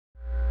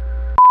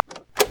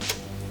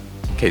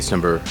Case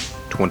number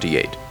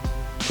 28.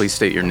 Please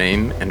state your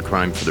name and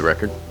crime for the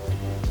record.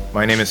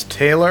 My name is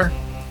Taylor,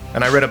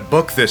 and I read a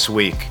book this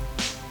week.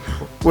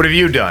 What have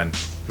you done?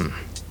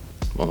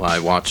 Well, I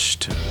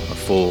watched a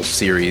full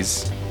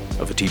series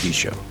of a TV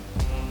show.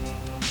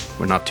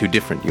 We're not too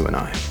different, you and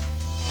I.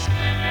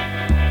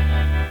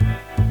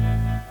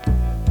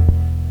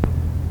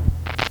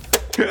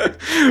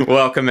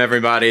 Welcome,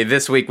 everybody.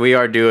 This week we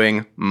are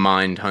doing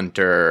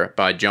Mindhunter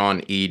by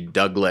John E.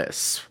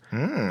 Douglas.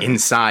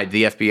 Inside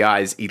the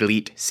FBI's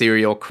elite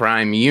serial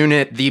crime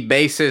unit, the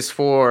basis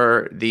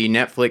for the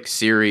Netflix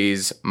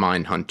series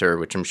Mindhunter,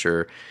 which I'm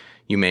sure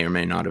you may or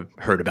may not have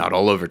heard about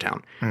all over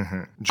town.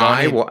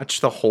 I watched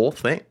the whole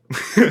thing.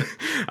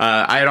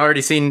 I had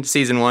already seen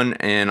season 1,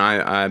 and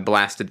I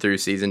blasted through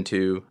season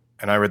 2.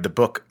 And I read the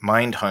book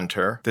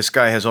Mindhunter. This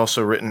guy has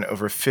also written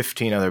over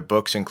 15 other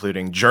books,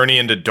 including Journey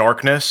into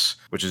Darkness,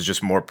 which is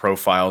just more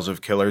profiles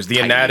of killers, The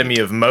Anatomy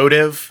of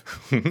Motive,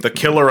 The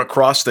Killer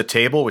Across the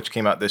Table, which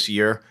came out this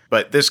year.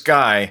 But this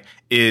guy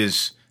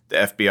is the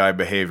FBI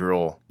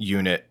Behavioral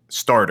Unit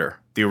starter,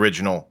 the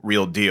original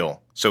real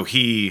deal. So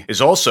he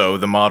is also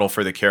the model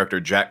for the character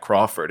Jack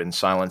Crawford in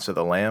Silence of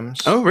the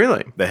Lambs. Oh,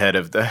 really? The head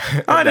of the,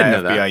 I didn't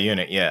know FBI that.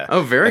 unit, yeah.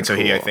 Oh, very And so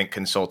cool. he, I think,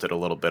 consulted a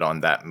little bit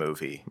on that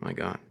movie. Oh, my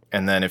God.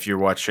 And then if you're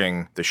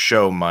watching the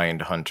show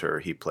Mindhunter,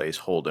 he plays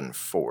Holden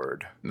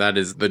Ford. That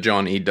is the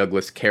John E.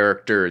 Douglas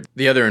character.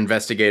 The other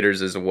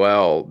investigators as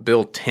well.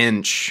 Bill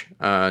Tench,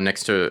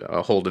 next to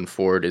Holden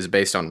Ford, is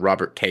based on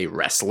Robert K.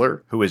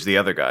 Ressler. Who is the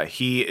other guy?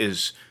 He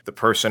is the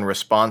person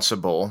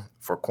responsible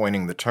for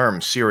coining the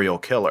term serial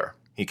killer.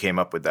 He came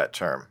up with that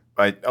term.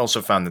 I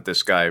also found that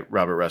this guy,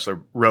 Robert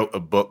Ressler, wrote a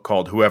book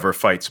called Whoever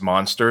Fights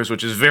Monsters,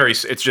 which is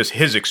it's just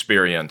his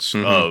experience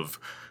of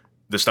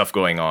the stuff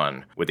going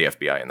on with the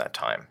FBI in that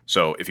time.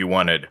 So if you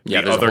wanted the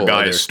other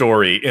guy's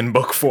story in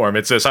book form,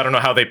 it's this, I don't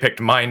know how they picked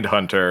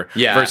Mindhunter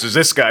versus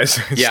this guy's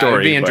story. Yeah,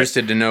 I'd be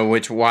interested to know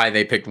why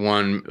they picked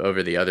one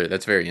over the other.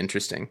 That's very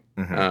interesting.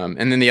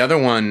 And then the other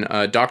one,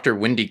 Dr.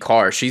 Wendy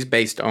Carr, she's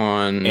based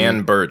on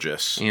Ann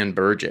Burgess.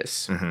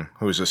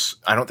 Who's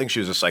I don't think she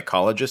was a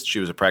psychologist. She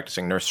was a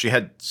practicing nurse. She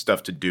had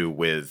stuff to do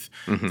with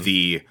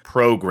the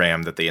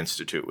program that they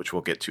institute, which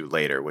we'll get to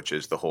later, which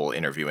is the whole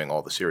interviewing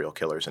all the serial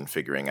killers and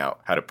figuring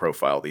out how to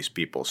profile these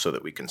people so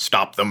that we can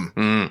stop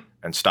them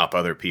and stop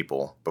other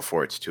people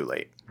before it's too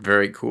late.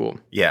 Very cool.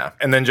 Yeah.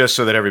 And then just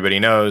so that everybody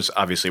knows,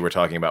 obviously we're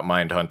talking about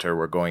Mindhunter.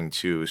 We're going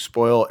to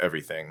spoil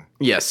everything.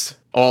 Yes.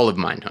 All of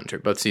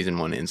Mindhunter, both season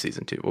 1 and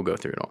season 2. We'll go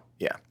through it all.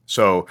 Yeah.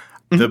 So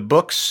the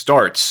book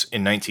starts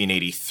in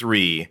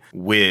 1983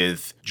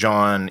 with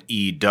John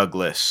E.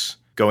 Douglas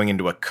going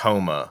into a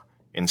coma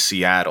in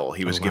Seattle.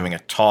 He was giving a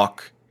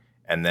talk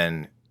and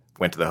then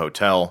went to the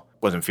hotel,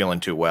 wasn't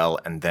feeling too well,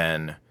 and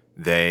then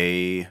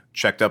they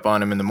checked up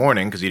on him in the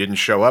morning because he didn't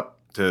show up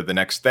to the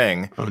next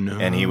thing. Oh, no.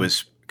 And he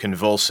was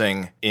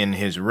convulsing in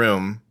his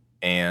room,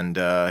 and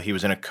he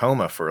was in a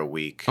coma for a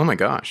week. Oh, my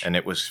gosh. And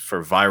it was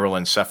for viral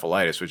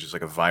encephalitis, which is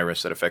like a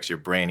virus that affects your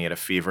brain. He had a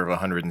fever of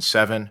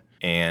 107,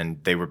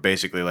 and they were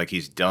basically like,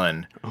 he's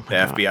done. The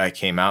FBI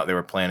came out. They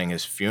were planning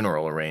his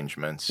funeral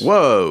arrangements.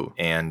 Whoa.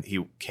 And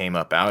he came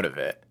up out of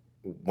it,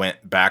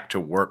 went back to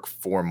work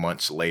 4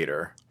 months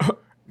later,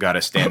 got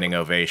a standing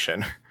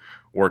ovation.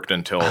 Worked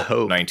until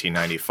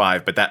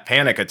 1995, but that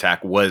panic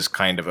attack was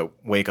kind of a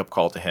wake-up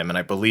call to him, and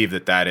I believe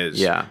that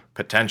is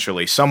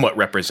potentially somewhat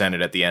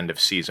represented at the end of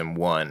season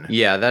 1.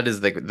 Yeah, that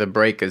is the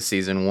break of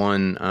season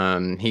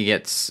 1. He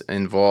gets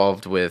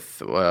involved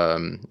with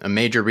a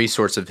major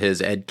resource of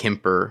his, Ed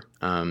Kemper,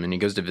 and he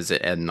goes to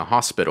visit Ed in the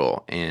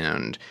hospital,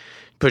 and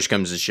push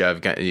comes to shove,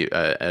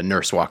 a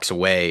nurse walks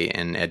away,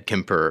 and Ed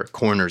Kemper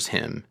corners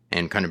him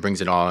and kind of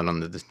brings it all out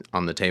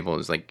on the table.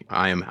 It's like,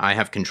 I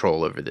have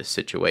control over this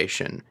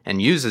situation, and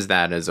uses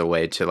that as a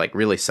way to like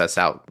really suss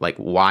out like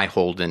why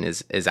Holden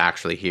is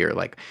actually here.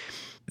 Like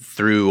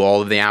through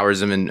all of the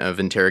hours of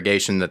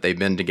interrogation that they've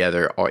been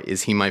together,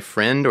 is he my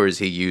friend or is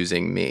he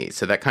using me?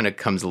 So that kind of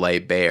comes lay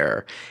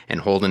bare, and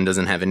Holden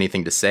doesn't have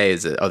anything to say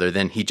other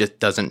than he just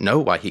doesn't know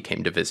why he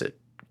came to visit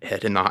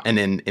Ed, and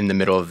in the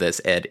middle of this,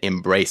 Ed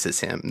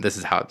embraces him. This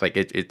is how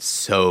it's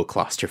so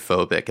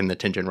claustrophobic, and the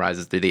tension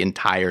rises through the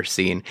entire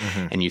scene,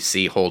 and you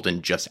see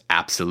Holden just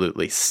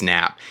absolutely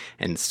snap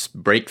and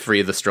break free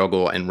of the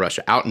struggle and rush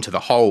out into the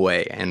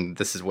hallway, and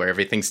this is where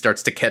everything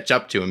starts to catch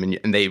up to him,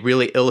 and they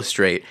really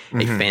illustrate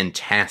a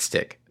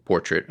fantastic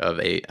portrait of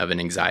an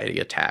anxiety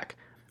attack.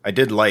 I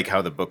did like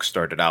how the book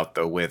started out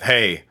though with,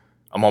 "Hey,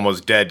 I'm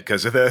almost dead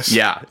because of this."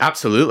 Yeah,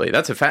 absolutely.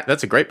 That's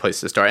a great place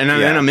to start. And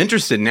I'm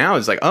interested now.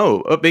 It's like,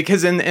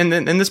 because and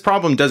this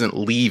problem doesn't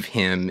leave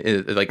him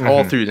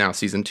all through now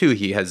season 2.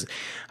 He has,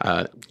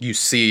 you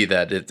see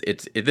that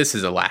this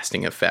is a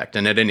lasting effect,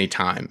 and at any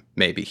time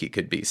maybe he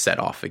could be set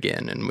off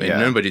again, and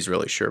nobody's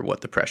really sure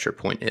what the pressure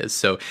point is.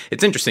 So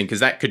it's interesting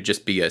because that could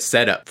just be a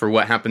setup for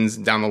what happens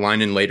down the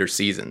line in later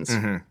seasons.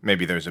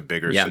 Maybe there's a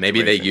bigger situation.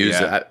 Maybe they use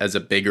that as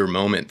a bigger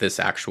moment. This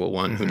actual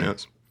one, who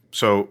knows?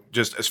 So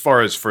just as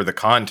far as for the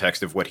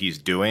context of what he's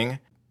doing,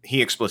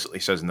 he explicitly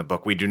says in the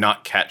book, "We do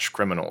not catch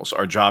criminals.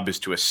 Our job is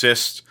to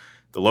assist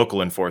the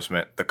local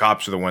enforcement, the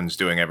cops are the ones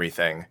doing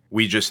everything.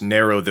 We just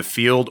narrow the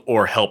field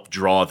or help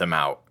draw them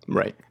out.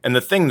 Right. And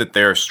the thing that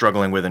they're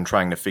struggling with and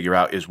trying to figure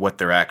out is what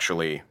they're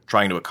actually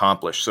trying to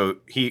accomplish. So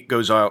he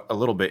goes out a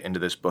little bit into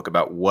this book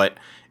about what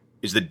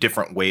is the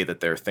different way that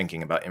they're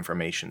thinking about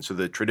information. So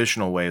the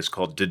traditional way is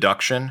called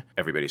deduction.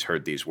 Everybody's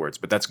heard these words,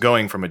 but that's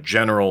going from a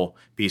general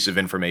piece of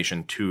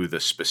information to the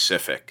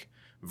specific,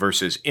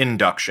 versus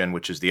induction,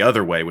 which is the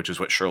other way, which is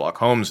what Sherlock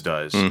Holmes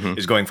does,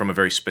 is going from a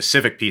very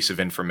specific piece of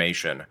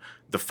information,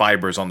 the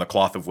fibers on the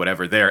cloth of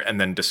whatever there,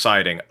 and then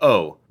deciding,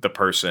 oh, the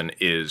person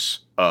is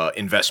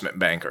investment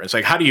banker. It's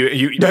like, how do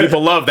you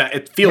people love that.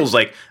 It feels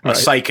like a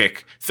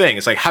psychic thing.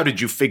 It's like, how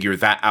did you figure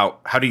that out?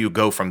 How do you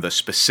go from the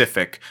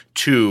specific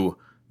to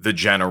the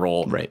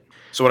general? Right.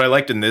 So what I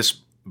liked in this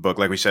book,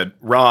 like we said,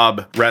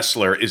 Rob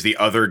Ressler is the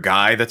other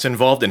guy that's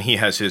involved, and he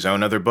has his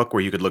own other book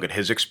where you could look at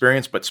his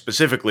experience, but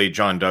specifically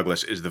John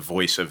Douglas is the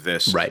voice of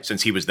this,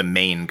 since he was the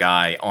main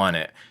guy on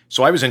it.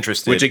 So I was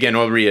interested. Which again,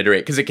 I'll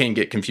reiterate, because it can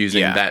get confusing.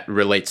 Yeah. That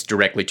relates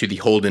directly to the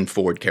Holden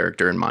Ford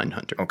character in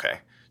Mindhunter. Okay.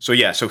 So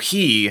yeah, so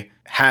he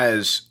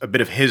has a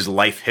bit of his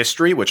life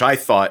history, which I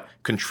thought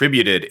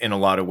contributed in a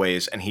lot of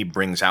ways, and he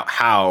brings out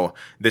how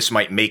this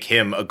might make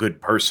him a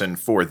good person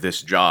for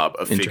this job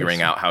of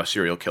figuring out how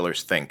serial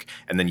killers think,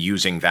 and then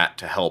using that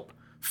to help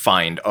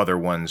find other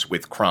ones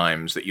with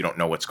crimes that you don't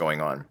know what's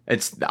going on.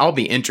 I'll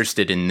be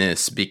interested in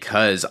this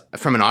because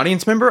from an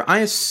audience member, I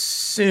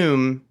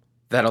assume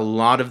that a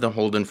lot of the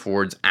Holden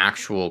Ford's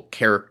actual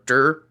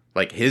character,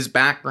 like his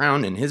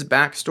background and his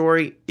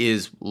backstory,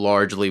 is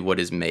largely what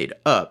is made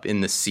up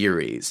in the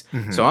series.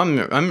 So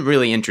I'm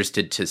really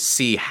interested to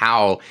see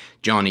how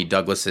Johnny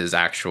Douglas's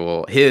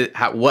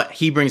what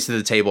he brings to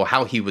the table,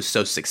 how he was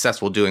so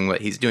successful doing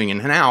what he's doing,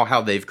 and now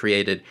how they've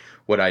created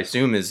what I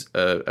assume is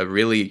a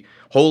really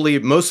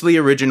mostly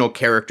original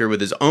character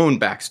with his own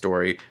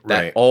backstory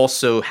that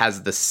also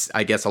has this,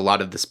 I guess, a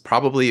lot of this,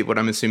 probably what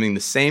I'm assuming, the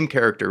same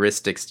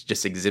characteristics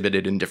just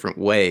exhibited in different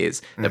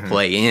ways that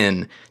play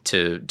in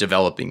to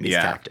developing these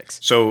tactics.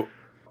 So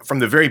from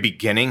the very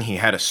beginning, he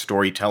had a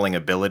storytelling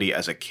ability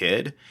as a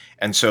kid.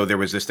 And so there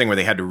was this thing where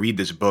they had to read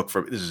this book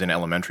this is in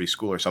elementary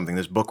school or something,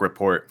 this book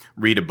report,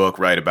 read a book,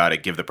 write about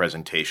it, give the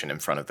presentation in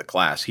front of the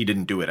class. He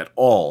didn't do it at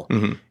all.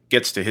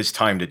 Gets to his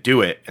time to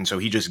do it. And so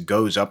he just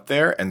goes up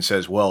there and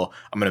says, well,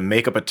 I'm going to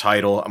make up a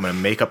title. I'm going to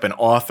make up an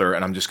author,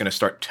 and I'm just going to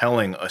start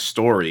telling a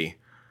story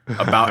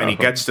about, and he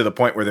gets to the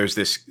point where there's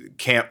this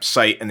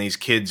campsite and these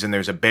kids and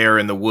there's a bear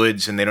in the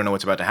woods and they don't know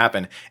what's about to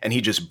happen. And he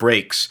just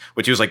breaks,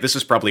 which he was like, this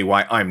is probably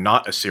why I'm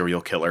not a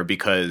serial killer,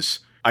 because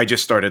I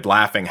just started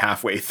laughing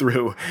halfway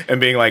through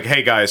and being like,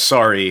 hey guys,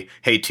 sorry.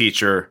 Hey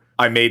teacher,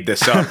 I made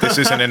this up. This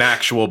isn't an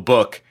actual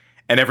book.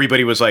 And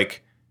everybody was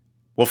like,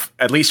 well,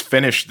 at least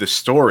finish the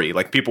story.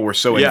 Like, people were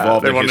so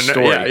involved in his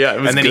story.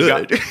 It was and then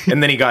good.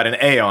 and then he got an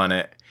A on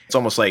it. It's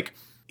almost like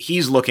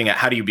he's looking at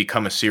how do you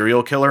become a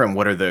serial killer and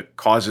what are the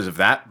causes of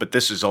that. But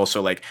this is also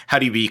like, how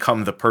do you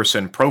become the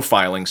person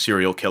profiling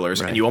serial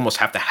killers? And you almost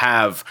have to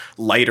have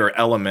lighter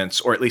elements,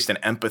 or at least an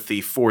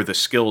empathy for the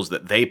skills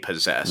that they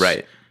possess.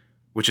 Right.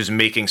 Which is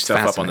making stuff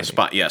up on the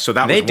spot. Yeah, so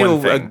that they was one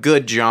thing. They do a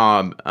good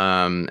job,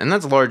 and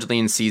that's largely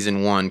in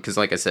season 1, because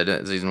like I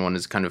said, season 1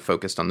 is kind of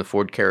focused on the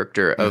Ford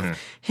character of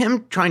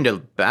him trying to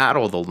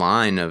battle the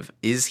line of,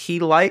 is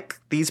he like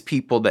these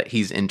people that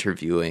he's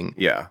interviewing?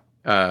 Yeah.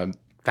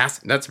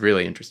 That's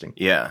really interesting.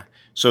 Yeah.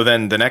 So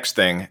then the next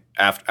thing,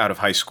 out of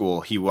high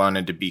school, he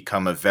wanted to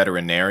become a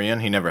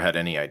veterinarian. He never had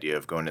any idea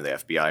of going to the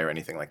FBI or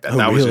anything like that.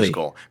 That was his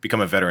goal,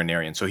 become a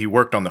veterinarian. So he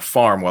worked on the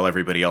farm while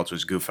everybody else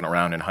was goofing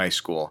around in high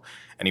school.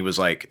 And he was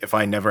like, if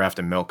I never have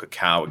to milk a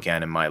cow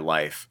again in my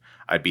life,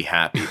 I'd be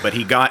happy. But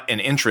he got an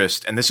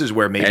interest, and this is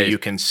where maybe you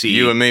can see.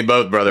 You and me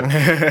both, brother.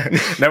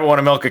 Never want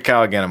to milk a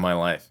cow again in my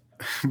life.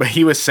 But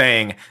he was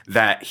saying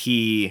that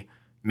he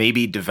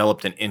maybe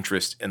developed an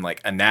interest in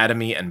like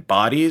anatomy and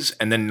bodies,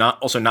 and then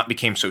not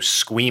became so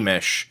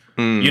squeamish.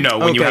 You know,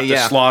 when you have to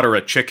slaughter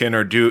a chicken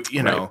or do,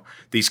 know,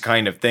 these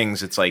kind of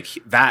things. It's like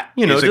that.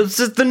 You know, it's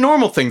just the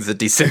normal things that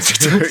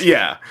desensitize.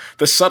 Yeah,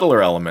 the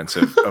subtler elements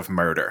of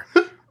murder.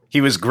 He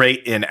was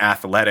great in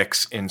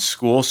athletics in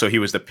school, so he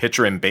was the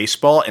pitcher in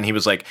baseball, and he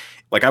was like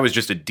I was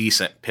just a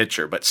decent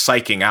pitcher, but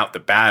psyching out the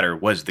batter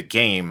was the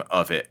game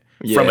of it.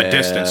 From a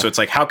distance. So it's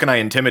like, how can I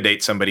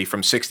intimidate somebody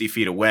from 60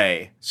 feet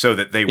away so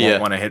that they won't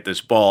want to hit this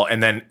ball?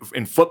 And then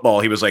in football,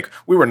 he was like,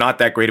 we were not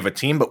that great of a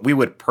team, but we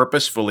would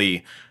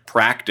purposefully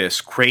practice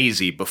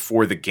crazy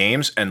before the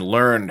games and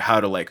learn how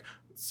to like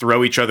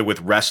throw each other with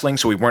wrestling,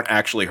 so we weren't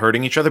actually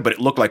hurting each other, but it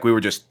looked like we were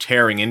just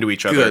tearing into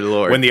each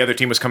other when the other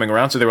team was coming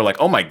around. So they were like,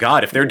 oh my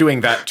God, if they're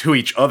doing that to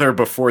each other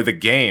before the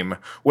game,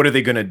 what are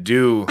they going to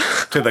do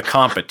to the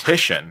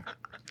competition?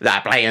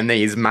 They're playing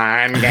these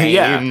mind games.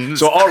 Yeah.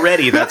 So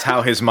already that's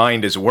how his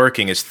mind is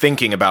working, is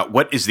thinking about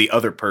what is the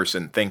other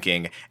person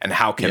thinking and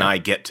how can I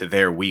get to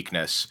their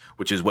weakness,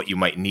 which is what you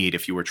might need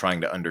if you were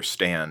trying to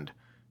understand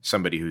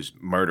somebody who's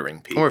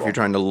murdering people. Or if you're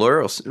trying to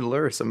lure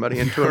somebody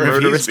into a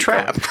murderous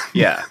trap.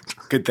 Yeah.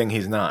 Good thing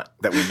he's not,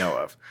 that we know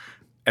of.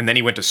 And then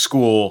he went to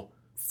school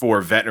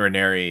for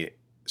veterinary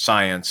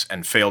science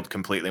and failed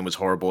completely and was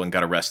horrible and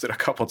got arrested a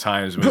couple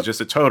times. It was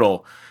just a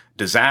total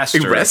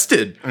disaster.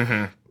 Arrested?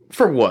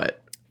 For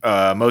what?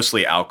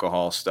 Mostly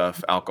alcohol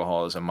stuff.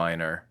 Alcohol is a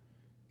minor.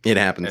 It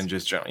happens. And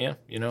just general, yeah,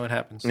 it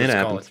happens. It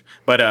happens.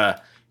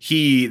 But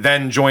he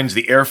then joins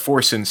the Air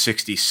Force in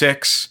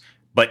 1966,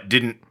 but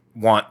didn't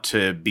want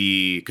to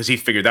be, because he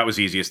figured that was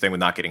the easiest thing with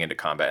not getting into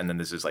combat. And then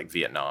this is like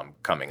Vietnam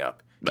coming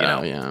up.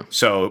 Yeah.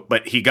 So,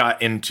 but he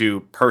got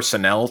into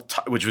personnel,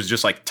 which was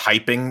just like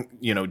typing,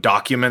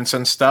 documents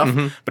and stuff.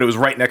 But it was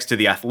right next to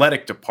the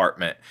athletic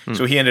department.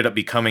 So he ended up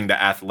becoming the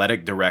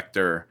athletic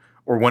director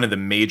or one of the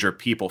major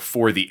people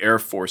for the Air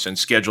Force and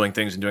scheduling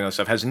things and doing all that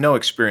stuff. Has no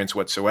experience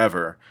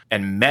whatsoever,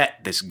 and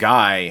met this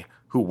guy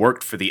who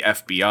worked for the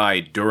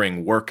FBI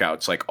during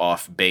workouts, like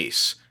off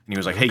base. And he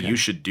was like, hey, you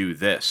should do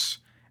this.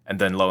 And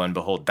then lo and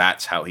behold,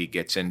 that's how he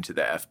gets into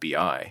the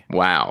FBI.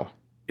 Wow.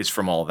 Is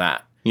from all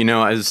that. It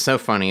was so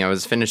funny. I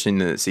was finishing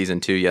the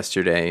season 2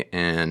 yesterday,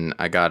 and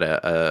I got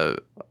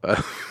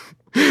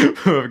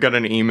I've got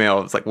an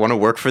email. It's like, want to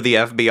work for the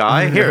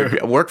FBI? Here,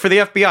 work for the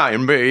FBI,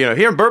 and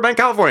here in Burbank,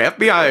 California,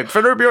 FBI,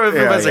 Federal Bureau of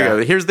Investigation.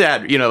 Yeah. Here's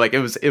that.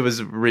 It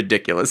was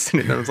ridiculous.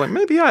 And I was like,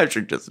 maybe I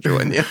should just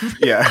join the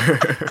FBI. Yeah,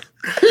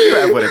 you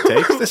have what it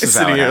takes. This is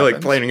sitting how it here,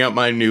 happens. planning out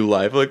my new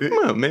life. Like,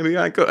 maybe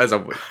I could.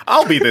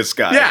 I'll be this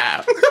guy.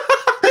 Yeah.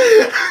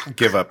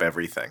 Give up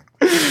everything.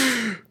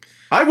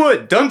 I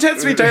would. Don't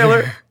test me,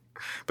 Taylor.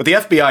 But the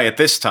FBI at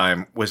this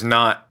time was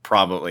not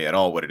probably at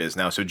all what it is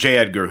now. So J.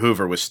 Edgar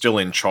Hoover was still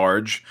in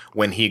charge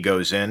when he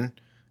goes in.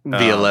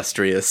 The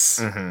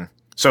illustrious.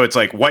 So it's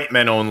like white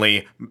men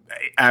only,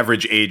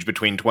 average age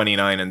between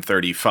 29 and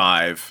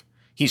 35.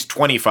 He's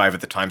 25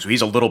 at the time, so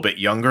he's a little bit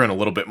younger and a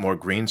little bit more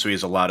green, so he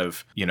has a lot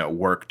of,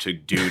 work to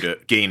do to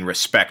gain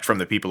respect from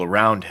the people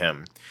around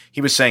him.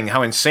 He was saying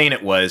how insane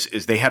it was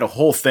is they had a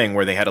whole thing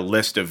where they had a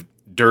list of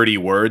dirty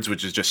words,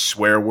 which is just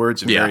swear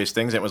words and various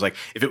things. And it was like,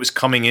 if it was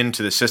coming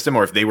into the system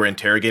or if they were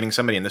interrogating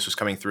somebody and this was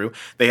coming through,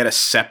 they had a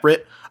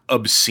separate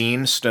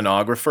obscene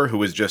stenographer who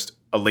was just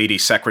a lady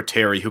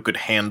secretary who could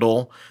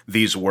handle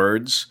these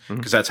words,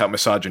 because that's how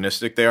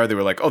misogynistic they are. They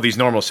were like, oh, these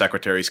normal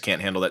secretaries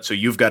can't handle that. So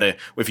you've got to,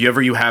 if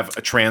you have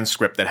a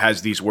transcript that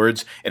has these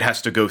words, it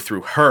has to go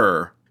through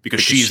her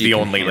because she's the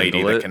only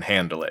lady that can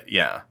handle it.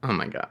 Yeah. Oh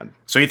my God.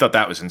 So he thought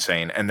that was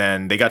insane. And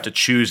then they got to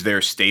choose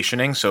their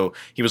stationing. So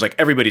he was like,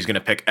 everybody's going to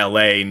pick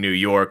LA, New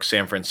York,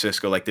 San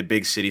Francisco, like the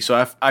big city. So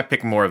if I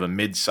pick more of a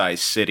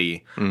mid-sized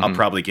city, I'll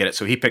probably get it.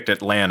 So he picked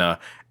Atlanta,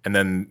 and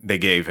then they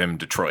gave him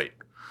Detroit.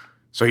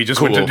 So he just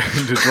went to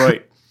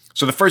Detroit.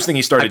 So the first thing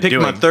he started doing. I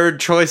picked my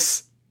third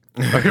choice.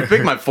 I could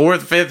pick my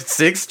fourth, fifth,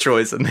 sixth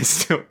choice, and they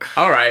still.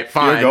 All right,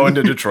 fine. You're going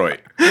to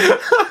Detroit.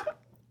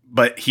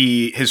 But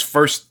his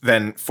first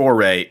then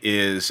foray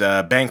is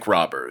bank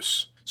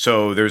robbers.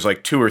 So there's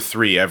like 2 or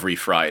 3 every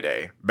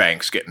Friday,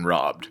 banks getting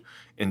robbed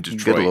in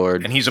Detroit. Good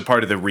Lord. And he's a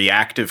part of the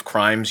reactive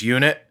crimes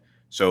unit.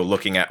 So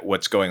looking at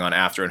what's going on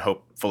after and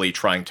hopefully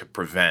trying to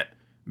prevent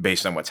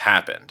based on what's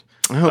happened.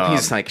 I hope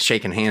he's like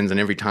shaking hands, and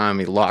every time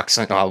he locks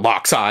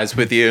eyes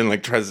with you and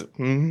like tries. Are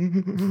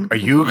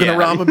you going to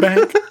rob a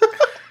bank?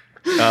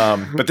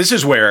 But this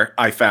is where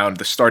I found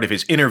the start of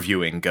his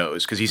interviewing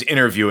goes, because he's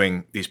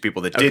interviewing these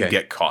people that did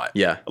get caught.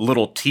 Yeah. A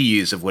little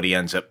tease of what he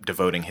ends up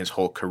devoting his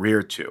whole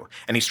career to.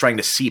 And he's trying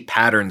to see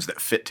patterns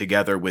that fit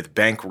together with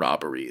bank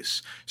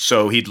robberies.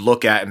 So he'd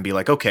look at and be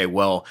like, okay,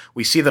 well,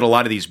 we see that a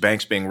lot of these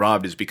banks being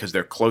robbed is because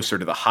they're closer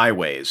to the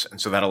highways.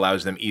 And so that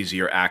allows them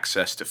easier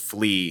access to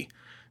flee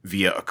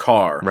via a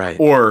car. Right.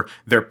 Or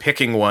they're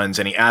picking ones,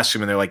 and he asks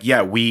them, and they're like,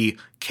 yeah, we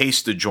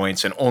case the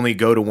joints and only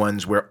go to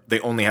ones where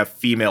they only have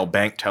female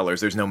bank tellers.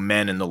 There's no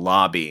men in the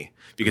lobby,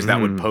 because that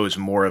would pose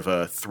more of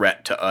a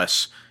threat to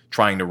us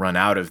trying to run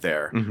out of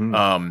there.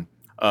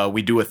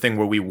 We do a thing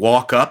where we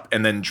walk up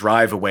and then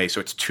drive away. So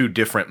it's 2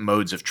 different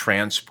modes of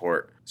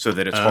transport so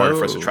that it's harder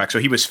for us to track. So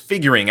he was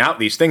figuring out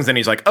these things, and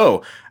he's like,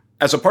 oh,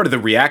 as a part of the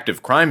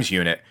reactive crimes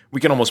unit,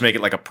 we can almost make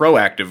it like a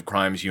proactive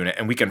crimes unit,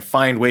 and we can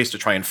find ways to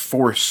try and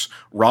force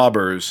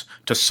robbers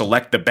to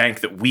select the bank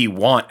that we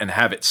want and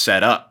have it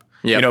set up.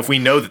 Yep. If we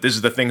know that this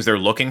is the things they're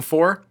looking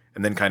for,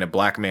 and then kind of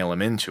blackmail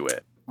them into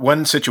it.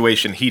 One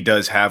situation he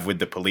does have with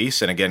the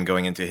police, and again,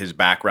 going into his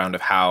background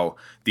of how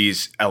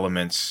these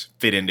elements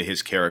fit into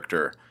his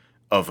character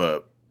of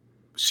a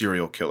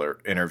serial killer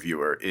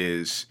interviewer,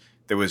 is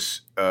there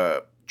was a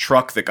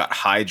truck that got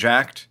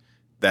hijacked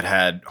that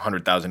had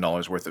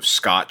 $100,000 worth of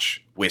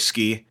Scotch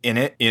whiskey in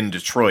it in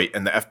Detroit.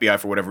 And the FBI,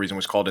 for whatever reason,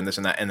 was called in, this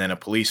and that. And then a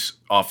police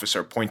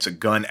officer points a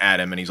gun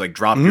at him, and he's like,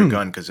 drop your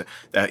gun, because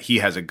he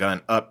has a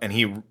gun up.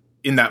 And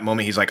in that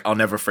moment, he's like, I'll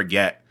never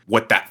forget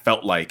what that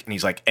felt like. And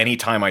he's like,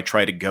 anytime I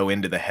try to go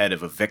into the head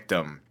of a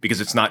victim, because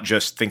it's not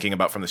just thinking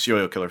about from the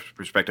serial killer's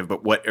perspective,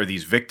 but what are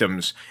these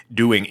victims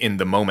doing in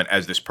the moment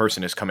as this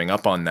person is coming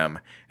up on them?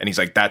 And he's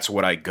like, that's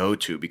what I go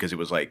to, because it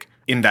was like,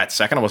 in that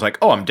second, I was like,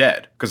 oh, I'm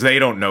dead. Because they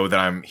don't know that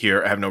I'm here,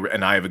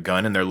 and I have a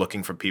gun, and they're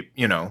looking for people,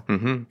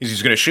 he's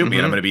just going to shoot me,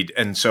 and I'm going to be,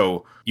 and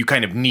so you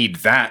kind of need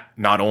that,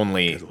 not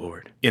only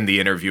in the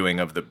interviewing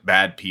of the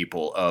bad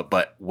people,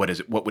 but what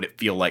would it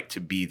feel like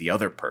to be the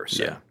other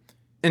person? Yeah.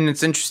 And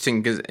it's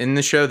interesting because in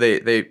the show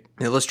they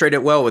illustrate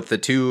it well with the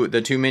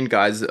two main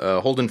guys,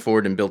 Holden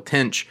Ford and Bill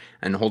Tench.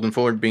 And Holden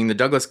Ford being the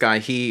Douglas guy,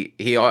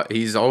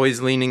 he's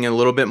always leaning a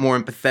little bit more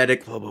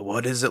empathetic. Well, but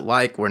what is it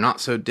like? We're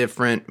not so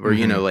different. We're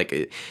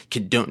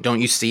don't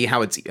you see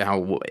how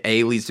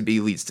A leads to B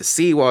leads to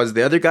C? While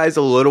the other guy's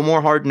a little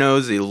more hard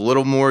nosed, a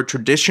little more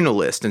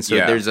traditionalist, and so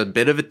there's a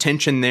bit of a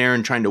tension there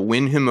and trying to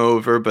win him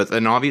over. But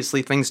then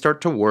obviously things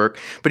start to work.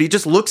 But he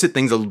just looks at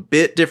things a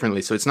bit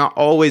differently. So it's not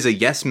always a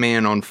yes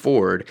man on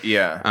Ford.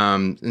 Yeah.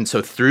 And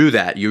so through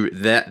that,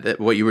 that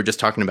what you were just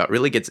talking about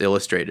really gets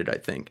illustrated, I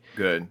think.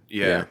 Good.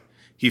 Yeah.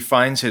 He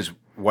finds his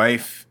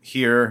wife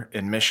here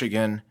in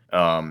Michigan.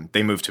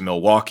 They move to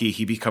Milwaukee.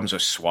 He becomes a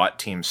SWAT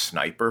team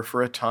sniper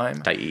for a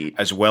time,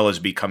 as well as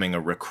becoming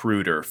a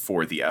recruiter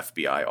for the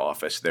FBI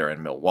office there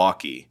in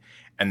Milwaukee.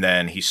 And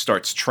then he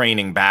starts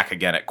training back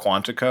again at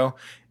Quantico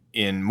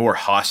in more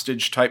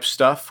hostage type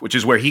stuff, which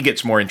is where he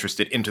gets more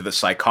interested into the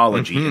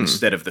psychology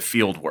instead of the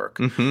field work.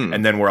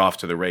 And then we're off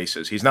to the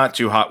races. He's not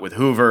too hot with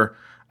Hoover.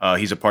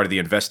 He's a part of the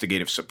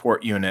investigative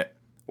support unit,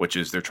 which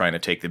is they're trying to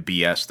take the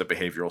BS, the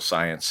behavioral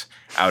science,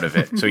 out of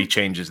it. So he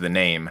changes the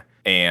name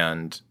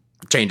and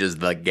changes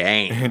the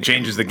game.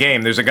 Changes the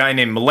game. There's a guy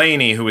named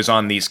Mullaney who is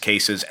on these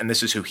cases, and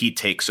this is who he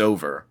takes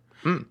over.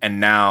 And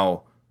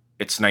now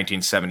it's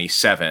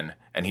 1977,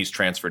 and he's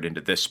transferred into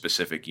this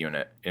specific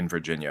unit in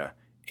Virginia.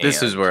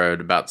 This is where I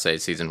would about say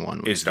season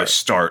 1 is the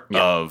start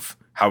of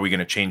how are we going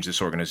to change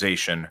this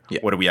organization?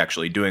 What are we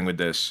actually doing with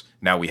this?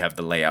 Now we have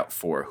the layout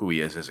for who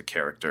he is as a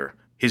character.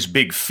 His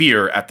big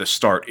fear at the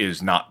start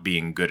is not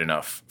being good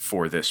enough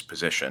for this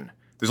position.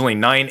 There's only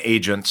 9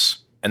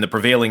 agents, and the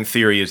prevailing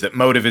theory is that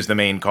motive is the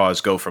main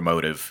cause, go for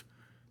motive.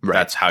 Right.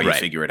 That's how you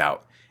figure it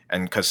out.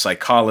 And because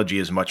psychology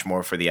is much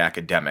more for the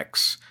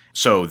academics.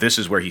 So this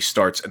is where he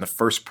starts, and the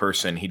first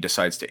person he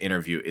decides to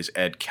interview is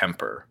Ed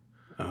Kemper,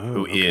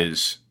 who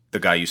is the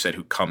guy you said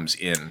who comes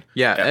in.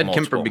 Yeah, Ed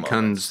Kemper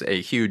becomes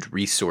a huge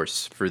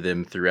resource for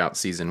them throughout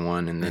season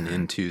 1 and then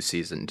into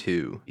season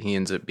 2. He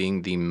ends up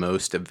being the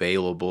most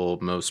available,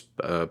 most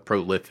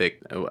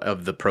prolific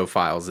of the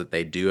profiles that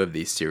they do of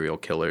these serial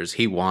killers.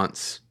 He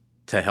wants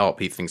to help.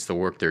 He thinks the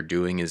work they're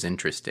doing is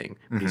interesting.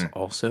 But he's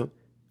also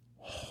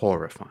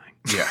horrifying.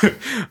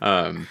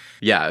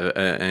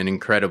 An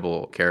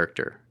incredible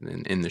character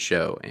in the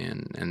show,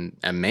 and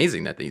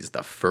amazing that he's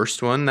the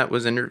first one that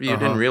was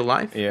interviewed in real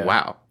life.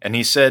 Wow. And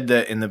he said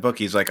that in the book,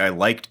 he's like, I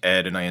liked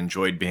Ed and I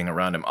enjoyed being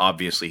around him.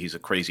 Obviously, he's a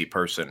crazy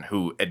person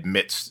who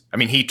admits, I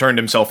mean, he turned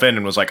himself in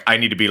and was like, I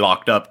need to be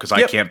locked up because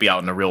I can't be out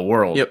in the real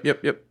world.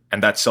 Yep.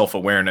 And that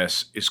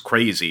self-awareness is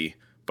crazy,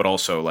 but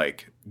also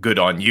like good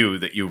on you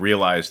that you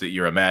realize that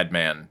you're a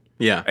madman.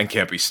 Yeah. And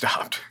can't be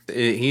stopped.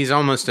 He's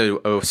almost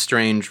a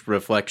strange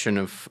reflection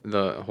of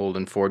the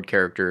Holden Ford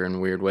character in a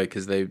weird way,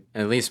 because they,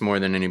 at least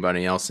more than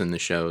anybody else in the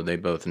show, they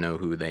both know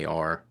who they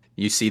are.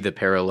 You see the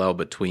parallel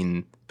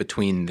between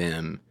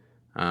them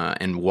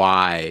and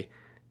why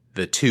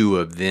the two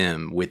of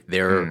them, with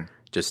their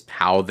just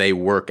how they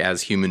work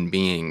as human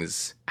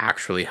beings,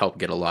 actually help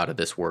get a lot of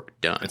this work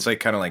done. It's like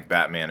kind of like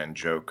Batman and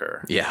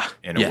Joker. Yeah.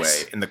 In a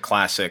way. In the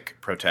classic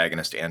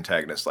protagonist,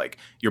 antagonist, like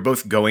you're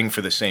both going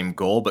for the same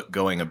goal, but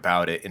going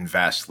about it in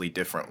vastly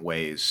different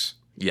ways.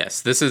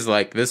 Yes, this is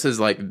like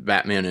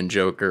Batman and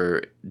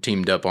Joker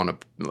teamed up on a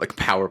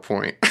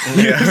PowerPoint.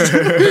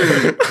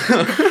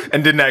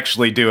 And didn't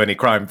actually do any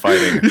crime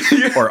fighting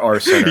or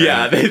arson.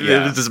 They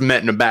just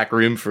met in a back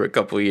room for a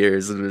couple of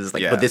years and was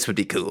like, but this would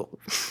be cool.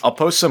 I'll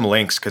post some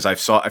links because I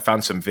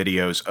found some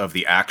videos of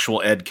the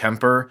actual Ed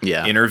Kemper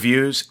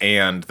interviews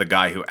and the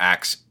guy who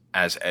acts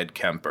as Ed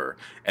Kemper.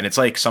 And it's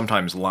like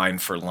sometimes line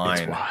for line.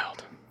 It's wild.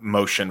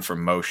 Motion for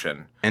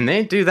motion. And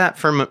they do that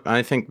for,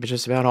 I think,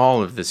 just about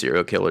all of the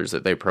serial killers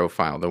that they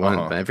profile. The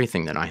one,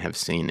 everything that I have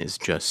seen is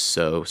just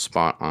so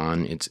spot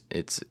on.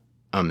 It's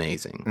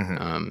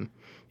amazing.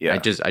 I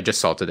just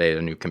saw today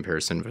a new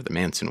comparison for the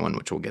Manson one,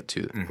 which we'll get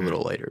to a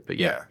little later. But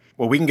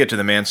well, we can get to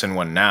the Manson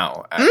one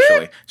now,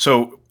 actually.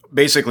 So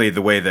basically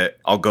the way that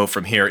I'll go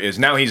from here is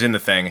now he's in the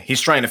thing.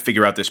 He's trying to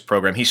figure out this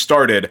program. He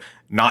started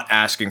not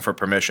asking for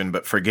permission,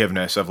 but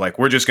forgiveness of like,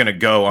 we're just going to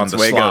go on the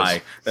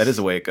sly. That is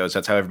the way it goes.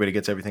 That's how everybody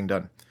gets everything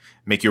done.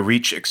 Make your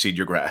reach exceed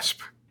your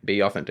grasp.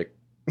 Be authentic.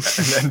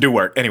 and do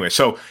work. Anyway,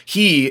 so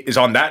he is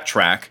on that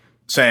track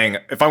saying,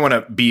 if I want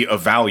to be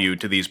of value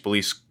to these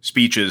police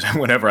speeches,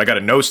 whatever, I got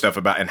to know stuff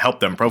about and help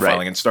them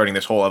profiling and starting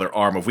this whole other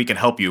arm of we can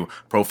help you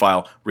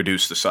profile,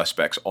 reduce the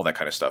suspects, all that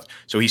kind of stuff.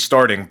 So he's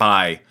starting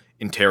by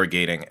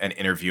interrogating and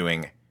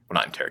interviewing, well,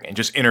 not interrogating,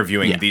 just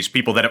interviewing these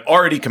people that have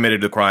already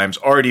committed the crimes,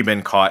 already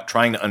been caught,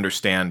 trying to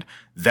understand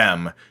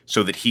them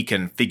so that he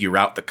can figure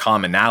out the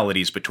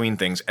commonalities between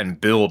things and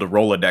build a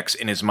Rolodex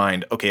in his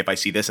mind. Okay, if I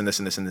see this and this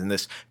and this and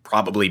this,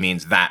 probably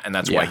means that. And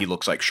that's why he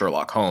looks like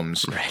Sherlock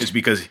Holmes, is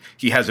because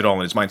he has it all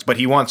in his mind. But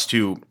he wants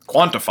to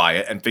quantify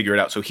it and figure it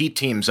out. So he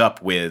teams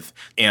up with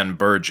Ann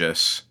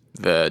Burgess,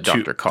 the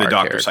Dr. Carr the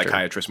doctor, character.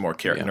 psychiatrist,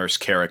 nurse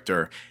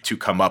character, to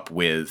come up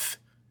with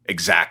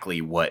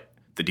exactly what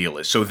the deal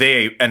is. So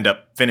they end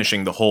up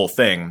finishing the whole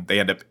thing. They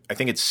end up, I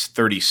think it's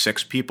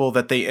 36 people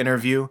that they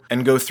interview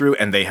and go through,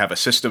 and they have a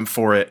system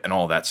for it and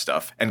all that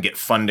stuff, and get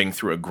funding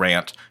through a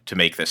grant to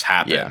make this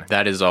happen. Yeah,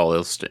 that is all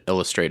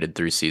illustrated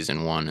through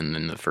season 1 and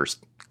then the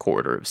first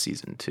quarter of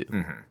season 2.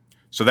 Mm-hmm.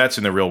 So that's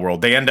in the real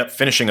world. They end up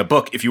finishing a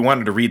book. If you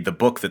wanted to read the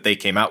book that they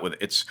came out with,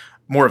 it's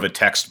more of a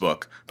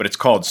textbook, but it's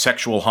called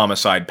Sexual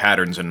Homicide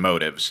Patterns and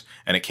Motives,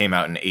 and it came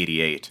out in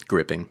 88.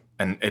 Gripping.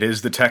 And it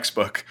is the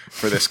textbook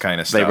for this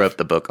kind of stuff. They wrote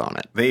the book on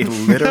it. They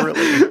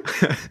literally,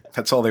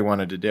 that's all they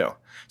wanted to do.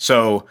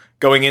 So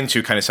going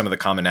into kind of some of the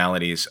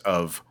commonalities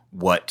of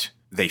what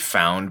they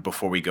found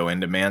before we go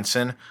into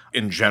Manson,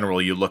 in general,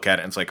 you look at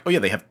it and it's like, oh yeah,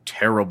 they have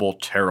terrible,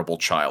 terrible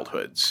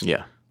childhoods.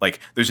 Yeah. Like,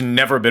 there's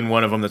never been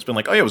one of them that's been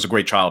like, oh yeah, it was a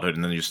great childhood,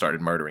 and then you just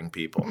started murdering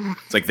people.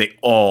 It's like they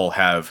all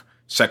have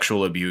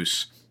sexual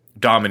abuse,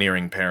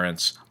 domineering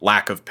parents,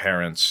 lack of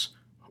parents,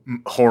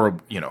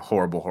 horrible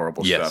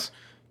Yes. stuff.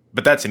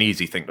 But that's an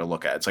easy thing to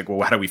look at. It's like,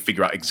 well, how do we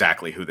figure out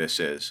exactly who this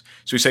is?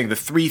 So he's saying the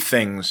 3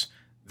 things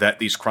that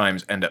these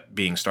crimes end up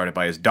being started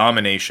by is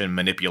domination,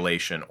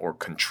 manipulation, or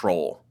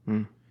control.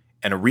 And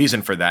a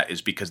reason for that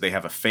is because they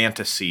have a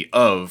fantasy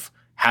of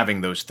having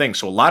those things.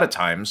 So a lot of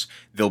times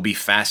they'll be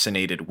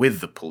fascinated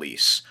with the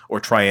police or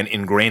try and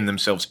ingrain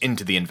themselves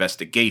into the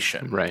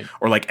investigation. Right.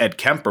 Or like Ed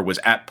Kemper was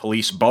at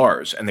police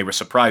bars and they were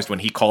surprised when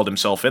he called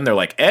himself in. They're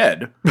like,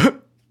 Ed,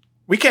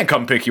 we can't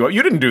come pick you up.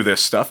 You didn't do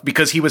this stuff,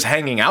 because he was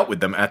hanging out with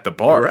them at the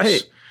bars.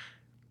 Right.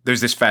 There's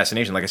this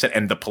fascination, like I said,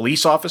 and the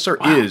police officer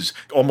is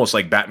almost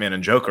like Batman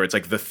and Joker. It's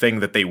like the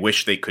thing that they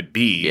wish they could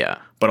be,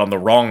 but on the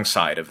wrong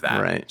side of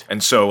that. Right.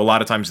 And so a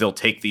lot of times they'll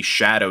take these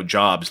shadow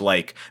jobs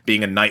like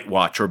being a night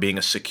watch or being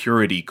a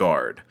security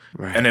guard.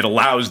 Right. And it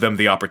allows them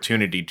the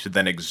opportunity to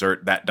then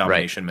exert that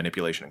domination,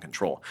 manipulation, and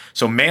control.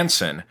 So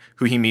Manson,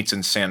 who he meets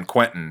in San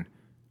Quentin,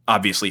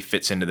 obviously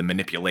fits into the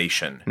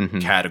manipulation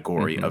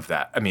category of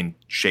that. I mean,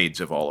 shades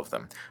of all of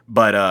them.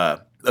 But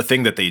a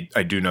thing that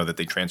I do know that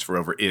they transfer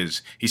over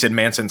is, he said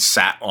Manson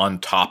sat on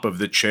top of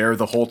the chair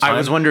the whole time. I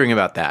was wondering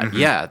about that.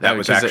 Yeah, that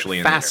was actually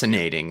a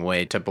fascinating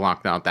way to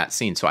block out that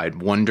scene. So I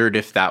wondered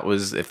if that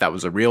was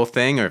a real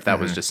thing, or if that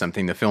was just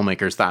something the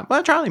filmmakers thought,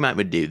 well, Charlie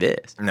would do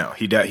this. No,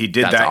 he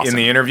did that awesome. In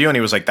the interview, and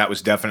he was like, that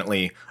was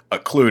definitely a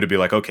clue to be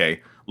like,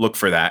 okay, look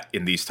for that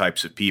in these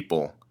types of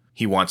people.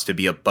 He wants to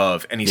be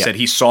above. And he said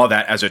he saw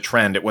that as a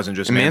trend. It wasn't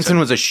just Manson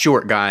was a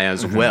short guy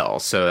as well.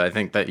 So I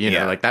think that, you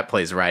know, like that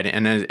plays right.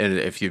 And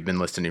if you've been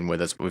listening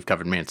with us, we've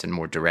covered Manson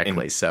more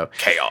directly. So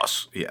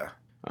chaos. Yeah.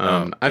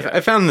 I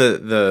found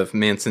the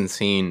Manson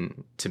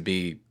scene to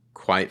be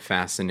quite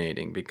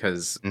fascinating,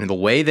 because the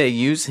way they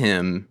use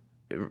him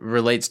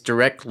relates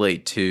directly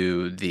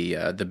to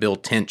the Bill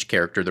Tench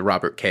character, the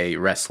Robert K.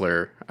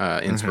 Wrestler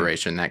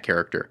inspiration, that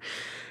character.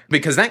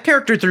 Because that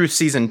character through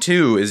season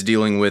 2 is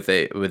dealing with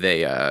a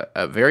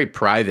very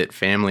private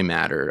family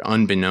matter,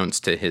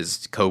 unbeknownst to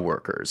his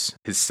coworkers.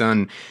 His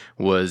son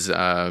was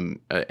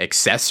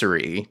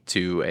accessory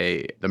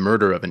to the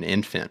murder of an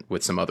infant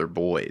with some other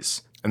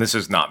boys. And this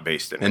is not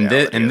based in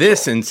reality.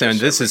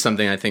 This is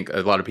something I think a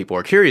lot of people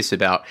are curious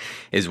about,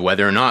 is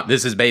whether or not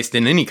this is based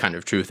in any kind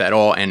of truth at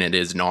all, and it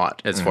is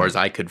not, as far as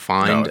I could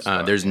find.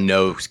 No, there's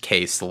no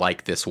case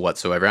like this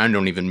whatsoever. I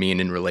don't even mean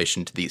in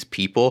relation to these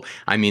people.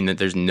 I mean that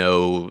there's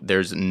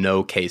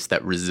no case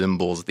that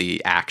resembles the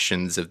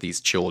actions of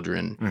these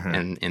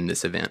children in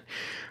this event.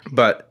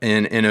 But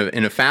in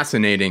a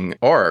fascinating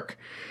arc,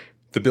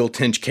 the Bill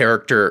Tench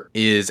character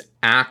is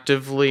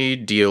actively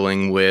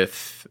dealing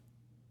with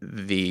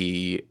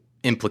the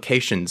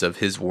implications of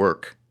his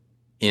work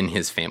in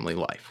his family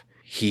life.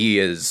 He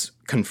is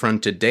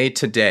confronted day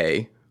to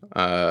day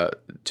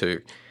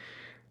to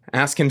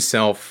ask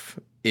himself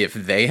if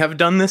they have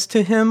done this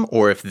to him,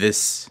 or if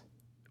this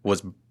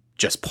was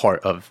just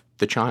part of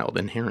the child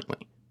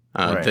inherently.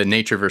 The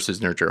nature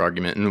versus nurture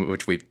argument, in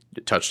which we've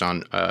touched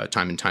on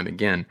time and time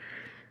again.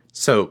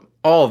 So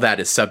all of that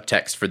is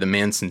subtext for the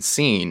Manson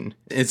scene.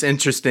 It's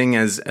interesting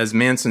as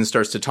Manson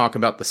starts to talk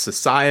about the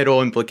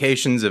societal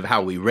implications of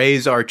how we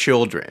raise our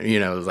children, you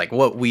know, like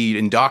what we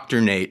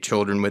indoctrinate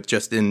children with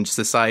just in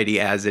society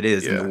as it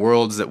is, and the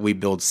worlds that we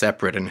build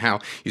separate, and how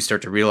you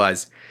start to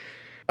realize,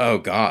 oh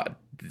God,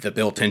 the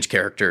Bill Tench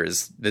character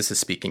is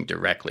speaking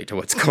directly to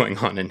what's going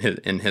on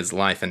in his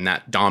life, and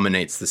that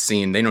dominates the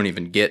scene. They don't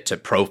even get to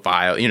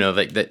profile, you know,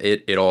 like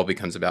it all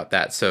becomes about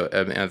that. So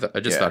I mean,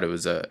 I just thought it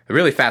was a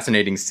really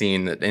fascinating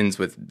scene that ends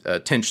with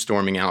Tench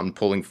storming out and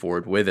pulling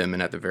Ford with him,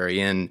 and at the very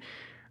end,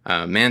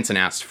 Manson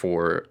asked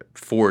for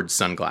Ford's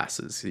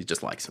sunglasses. He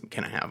just likes them.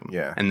 Can I have them?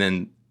 Yeah. And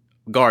then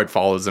guard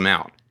follows him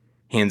out,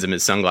 hands him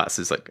his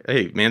sunglasses. Like,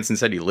 hey, Manson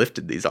said he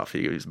lifted these off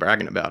of you. He was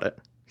bragging about it.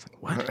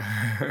 What?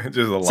 Just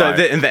a lie. So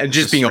and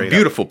just being a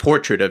beautiful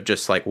portrait of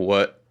just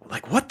what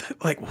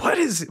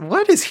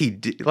is he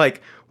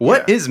like?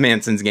 What is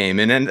Manson's game?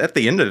 And then at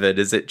the end of it,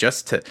 is it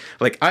just to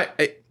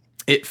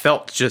it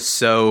felt just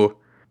so.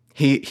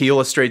 He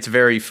illustrates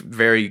very,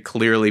 very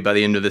clearly by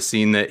the end of the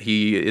scene that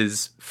he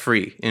is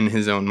free in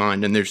his own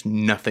mind, and there's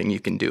nothing you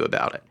can do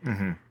about it,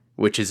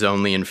 which is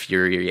only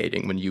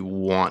infuriating when you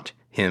want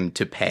him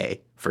to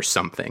pay for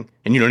something,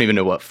 and you don't even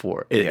know what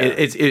for.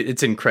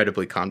 It's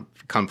incredibly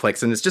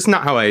complex, and it's just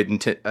not how I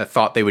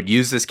thought they would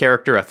use this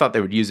character. I thought they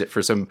would use it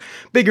for some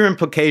bigger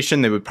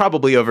implication. They would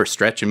probably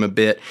overstretch him a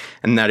bit,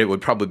 and that it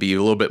would probably be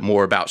a little bit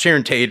more about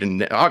Sharon Tate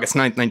and August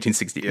 9th,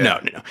 1960. No.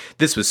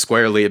 This was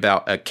squarely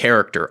about a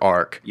character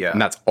arc,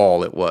 and that's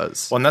all it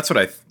was. Well, and that's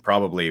what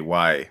probably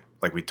why,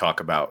 like, we talk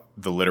about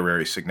the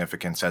literary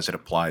significance as it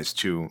applies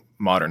to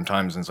modern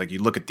times. And it's like you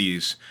look at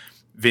these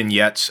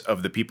vignettes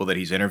of the people that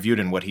he's interviewed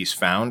and what he's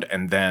found,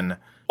 and then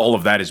all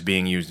of that is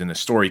being used in the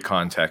story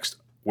context,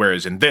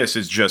 whereas in this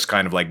is just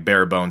kind of like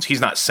bare bones.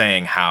 He's not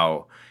saying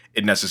how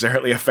it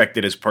necessarily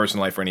affected his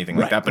personal life or anything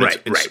like that,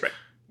 but it's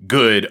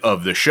good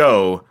of the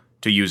show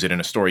to use it in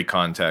a story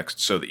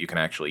context so that you can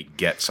actually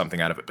get something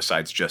out of it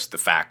besides just the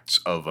facts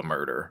of a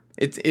murder.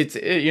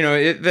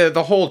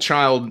 The whole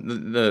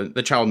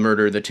the child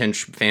murder, the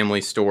Tinch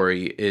family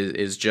story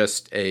is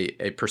just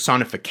a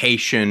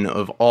personification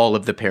of all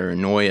of the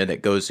paranoia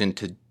that goes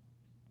into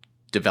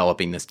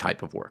developing this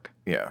type of work.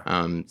 Yeah.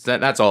 So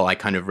that's all I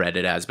kind of read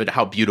it as, but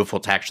how beautiful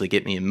to actually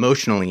get me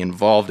emotionally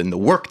involved in the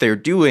work they're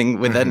doing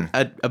with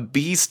a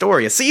B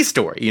story, a C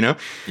story,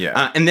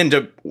 Yeah. And then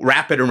to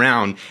wrap it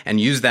around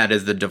and use that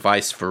as the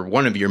device for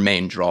one of your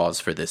main draws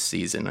for this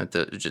season.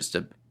 Just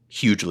a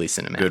hugely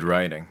cinematic. Good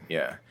writing.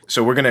 Yeah.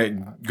 So we're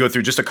going to go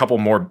through just a couple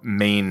more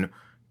main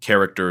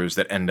characters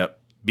that end up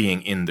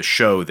being in the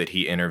show that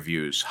he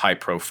interviews, high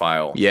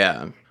profile.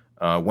 Yeah.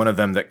 One of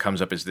them that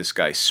comes up is this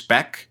guy,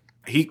 Speck.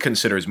 He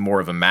considers more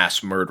of a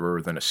mass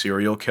murderer than a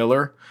serial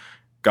killer.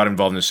 Got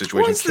involved in a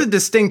situation. What's the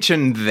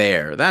distinction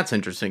there? That's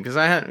interesting, because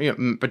I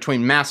had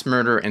between mass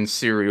murder and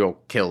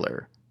serial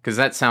killer, because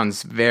that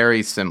sounds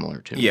very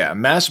similar to me. Yeah,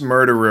 mass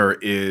murderer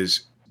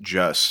is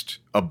just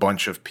a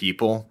bunch of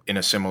people in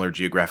a similar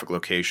geographic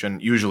location,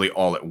 usually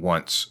all at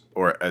once,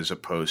 or as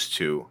opposed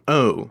to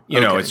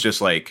it's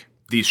just like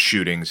these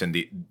shootings and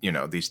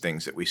these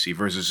things that we see,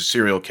 versus a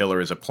serial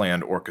killer is a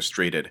planned,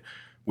 orchestrated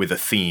with a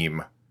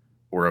theme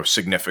or of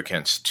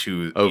significance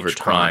to each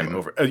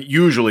crime,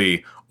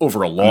 usually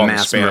over a long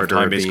span of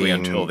time, basically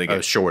until they get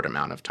a short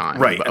amount of time,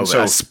 right? And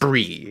so a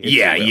spree,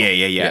 yeah.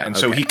 And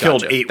so he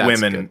killed 8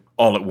 women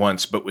all at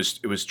once, but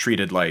it was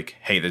treated like,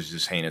 hey, this is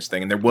this heinous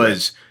thing, and there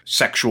was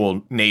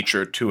sexual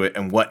nature to it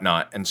and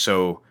whatnot. And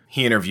so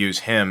he interviews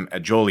him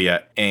at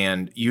Joliet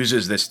and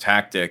uses this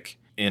tactic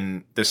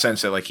in the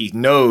sense that, like, he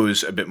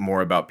knows a bit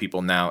more about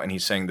people now, and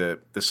he's saying the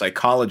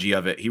psychology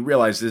of it. He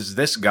realizes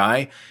this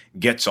guy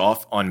gets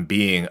off on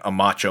being a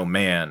macho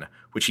man,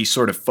 which he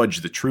sort of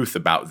fudged the truth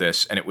about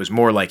this, and it was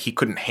more like he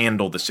couldn't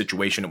handle the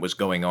situation that was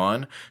going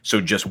on,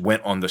 so just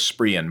went on the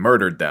spree and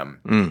murdered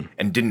them,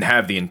 and didn't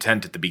have the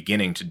intent at the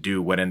beginning to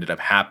do what ended up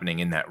happening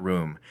in that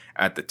room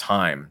at the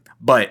time.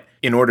 But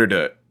in order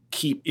to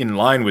keep in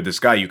line with this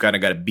guy, you kind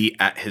of got to be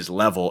at his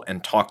level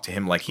and talk to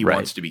him like he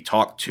wants to be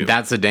talked to.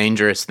 That's a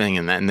dangerous thing,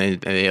 and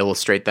they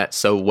illustrate that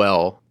so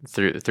well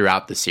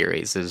throughout the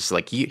series. It's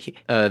like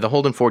the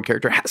Holden Ford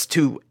character has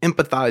to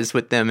empathize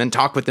with them and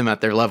talk with them at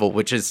their level,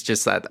 which is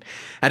just that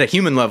at a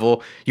human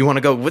level, you want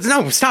to go,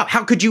 no, stop.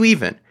 How could you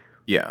even?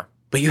 Yeah.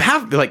 But you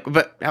have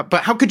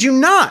but how could you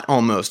not?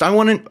 Almost, I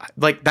want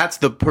to that's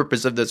the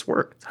purpose of this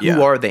work.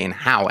 Who are they and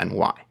how and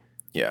why?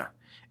 Yeah.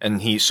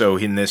 And so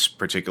in this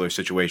particular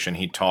situation,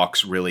 he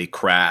talks really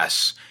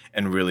crass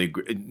and really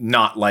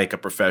not like a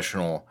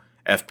professional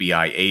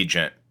FBI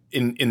agent.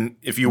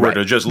 If you were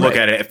to just look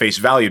at it at face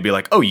value, it'd be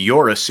like, oh,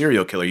 you're a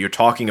serial killer. You're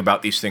talking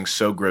about these things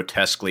so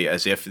grotesquely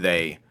as if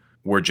they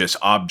were just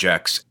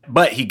objects.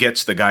 But he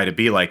gets the guy to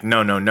be like,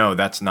 no,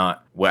 that's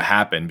not what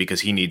happened,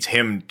 because he needs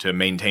him to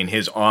maintain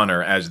his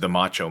honor as the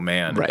macho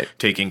man,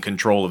 taking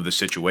control of the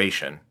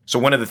situation. So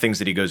one of the things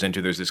that he goes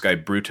into, there's this guy,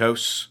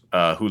 Brutos,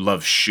 who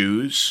loves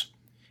shoes.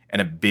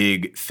 And a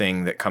big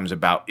thing that comes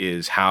about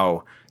is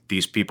how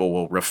these people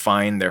will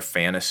refine their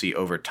fantasy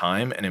over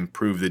time and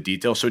improve the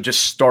details. So it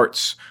just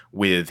starts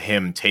with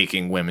him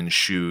taking women's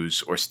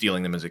shoes or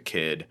stealing them as a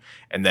kid,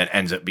 and then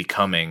ends up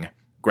becoming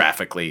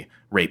graphically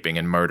raping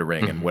and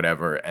murdering and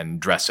whatever, and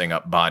dressing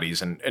up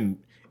bodies and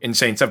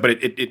insane stuff.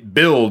 But it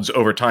builds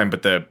over time,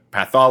 but the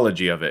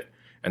pathology of it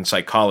and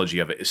psychology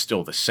of it is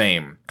still the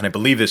same. And I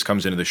believe this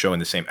comes into the show in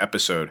the same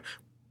episode.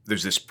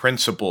 There's this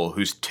principal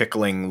who's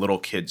tickling little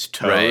kids'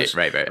 toes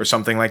or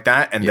something like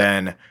that. And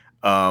then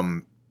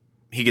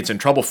he gets in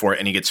trouble for it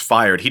and he gets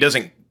fired. He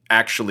doesn't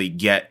actually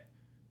get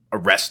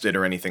arrested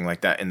or anything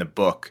like that in the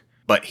book,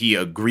 but he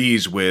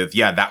agrees with,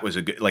 that was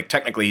a good, like,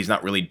 technically he's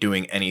not really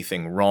doing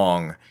anything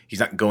wrong. He's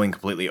not going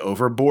completely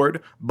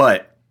overboard,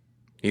 but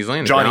he's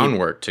laying the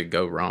groundwork to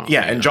go wrong.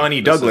 Yeah, and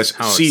Johnny Douglas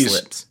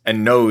sees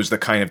and knows the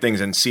kind of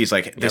things and sees,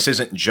 like, this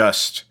isn't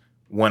just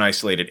one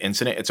isolated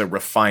incident. It's a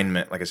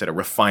refinement, like I said, a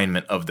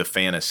refinement of the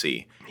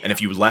fantasy. And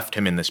if you left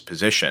him in this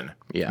position,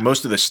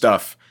 most of the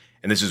stuff,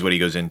 and this is what he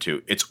goes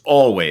into, it's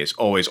always,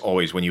 always,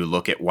 always, when you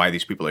look at why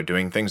these people are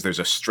doing things, there's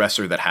a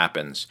stressor that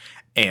happens.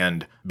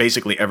 And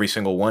basically every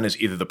single one is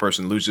either the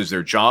person loses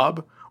their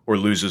job or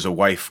loses a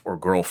wife or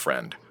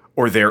girlfriend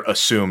or they're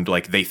assumed,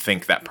 like they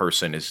think that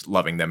person is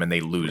loving them and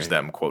they lose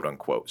them, quote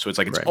unquote. So it's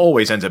like it's Right.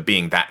 always ends up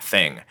being that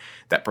thing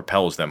that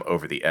propels them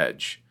over the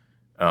edge.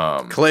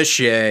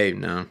 Cliche.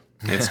 No,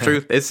 it's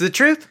truth. It's the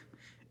truth.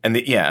 And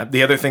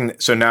the other thing,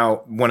 so now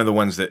one of the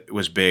ones that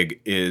was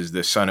big is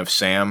the Son of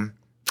Sam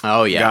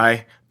Oh yeah.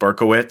 guy,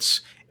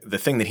 Berkowitz. The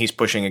thing that he's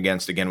pushing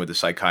against, again, with the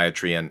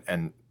psychiatry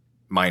and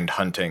mind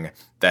hunting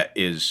that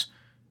is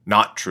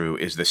not true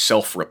is the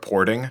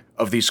self-reporting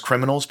of these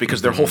criminals,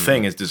 because their whole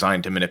thing is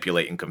designed to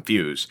manipulate and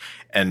confuse.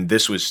 And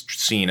this was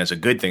seen as a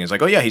good thing. It's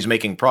like, oh yeah, he's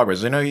making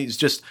progress. He's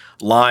just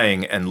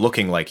lying and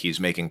looking like he's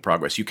making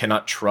progress. You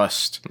cannot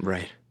trust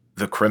Right.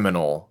 the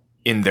criminal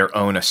in their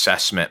own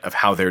assessment of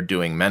how they're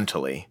doing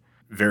mentally.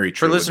 Very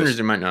true. For with listeners this.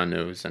 who might not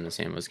know who Son of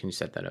Sam was, can you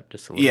set that up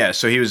just a little? Yeah,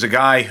 so he was a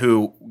guy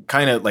who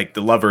kind of like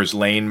the Lover's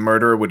Lane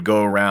murder would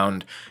go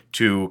around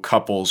to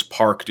couples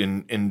parked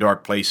in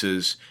dark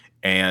places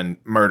and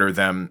murder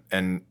them,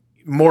 and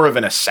more of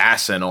an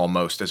assassin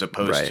almost, as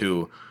opposed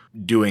to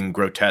doing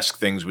grotesque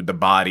things with the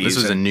bodies.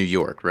 This was in New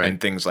York, right?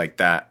 And things like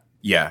that.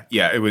 Yeah,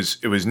 it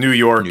was New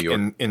York.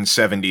 in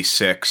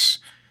 76.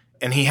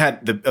 And he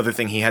had the other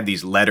thing, he had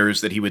these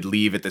letters that he would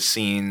leave at the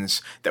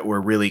scenes that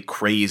were really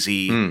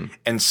crazy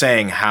and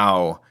saying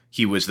how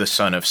he was the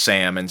son of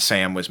Sam and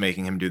Sam was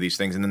making him do these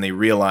things. And then they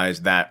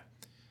realized that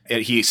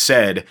he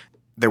said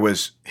there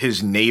was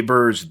his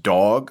neighbor's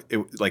dog.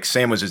 Like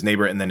Sam was his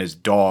neighbor, and then his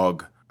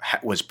dog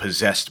was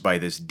possessed by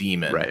this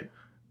demon. Right.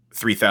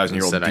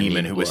 3,000-year-old Said, "I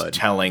demon need who was blood."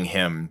 telling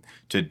him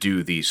to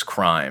do these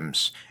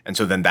crimes. And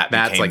so then that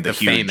That's became like the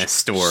huge famous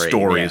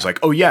story, yeah. It's like,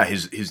 oh yeah,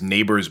 his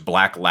neighbor's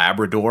black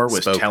Labrador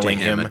was Spoke to telling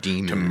him, a him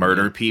demon, to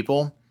murder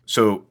people.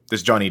 So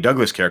this Johnny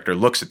Douglas character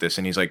looks at this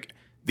and he's like,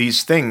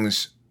 these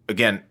things,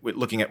 again,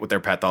 looking at what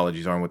their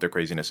pathologies are and what their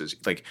craziness is,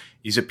 like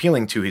he's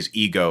appealing to his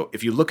ego.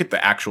 If you look at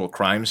the actual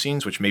crime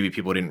scenes, which maybe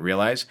people didn't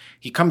realize,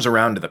 he comes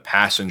around to the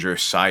passenger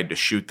side to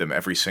shoot them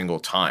every single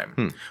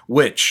time,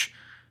 which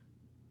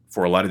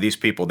for a lot of these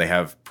people, they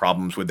have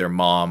problems with their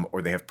mom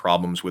or they have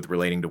problems with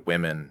relating to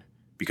women,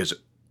 because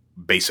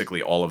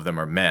basically all of them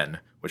are men,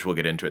 which we'll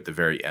get into at the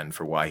very end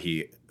for why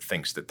he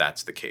thinks that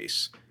that's the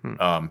case.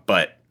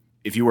 But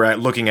if you were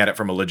looking at it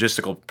from a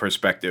logistical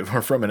perspective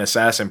or from an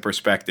assassin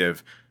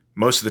perspective,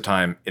 most of the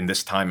time in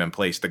this time and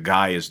place, the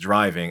guy is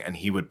driving and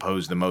he would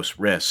pose the most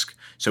risk.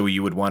 So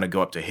you would want to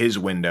go up to his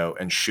window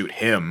and shoot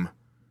him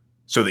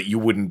so that you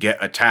wouldn't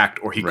get attacked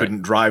or he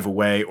couldn't drive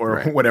away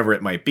or whatever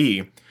it might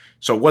be.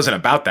 So it wasn't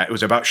about that. It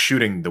was about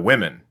shooting the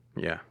women.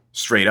 Yeah.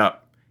 Straight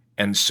up.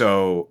 And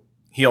so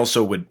he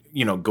also would,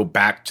 go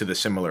back to the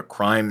similar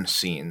crime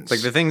scenes. Like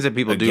the things that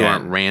people do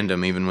aren't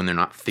random, even when they're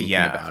not thinking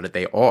about it.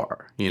 They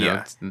are,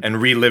 And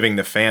reliving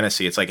the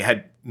fantasy. It's like it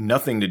had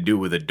nothing to do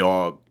with a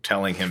dog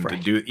telling him to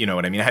do, you know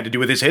what I mean? It had to do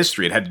with his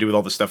history. It had to do with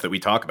all the stuff that we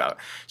talk about.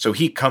 So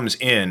he comes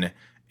in,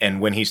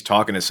 and when he's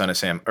talking to Son of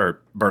Sam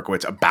or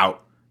Berkowitz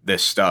about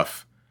this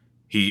stuff,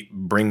 he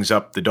brings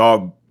up the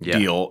dog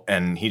deal,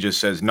 and he just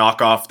says, "Knock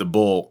off the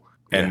bull."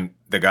 And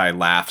the guy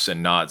laughs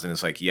and nods, and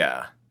it's like,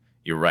 "Yeah,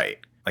 you're right.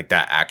 Like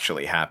that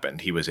actually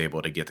happened." He was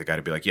able to get the guy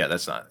to be like, "Yeah,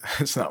 that's not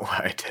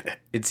why I did it."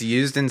 It's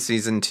used in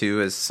season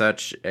 2 as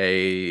such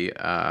a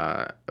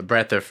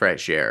breath of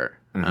fresh air.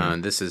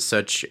 This is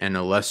such an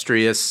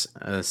illustrious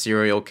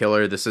serial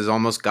killer. This is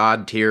almost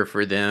God tier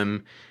for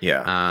them.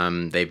 Yeah.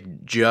 They've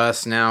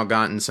just now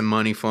gotten some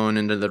money flowing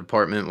into the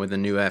department with a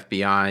new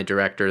FBI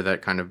director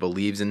that kind of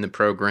believes in the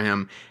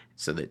program.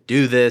 So they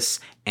do this,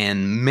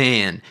 and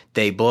man,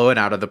 they blow it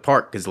out of the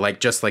park. Because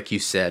just like you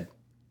said,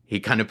 he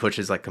kind of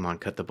pushes like, "Come on,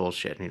 cut the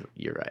bullshit." And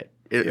you're right.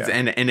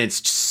 And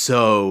it's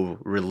so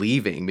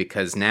relieving,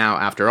 because now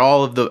after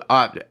all of the,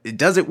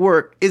 does it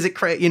work? Is it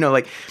crazy?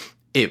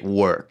 It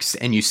works,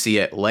 and you see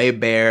it lay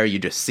bare. You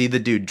just see the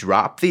dude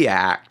drop the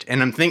act,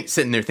 and I'm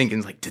sitting there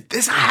thinking, like, did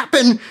this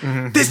happen?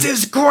 This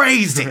is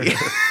crazy.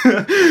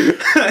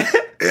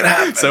 It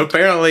happened. So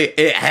apparently,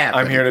 it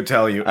happened. I'm here to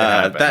tell you, it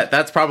happened.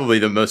 That's probably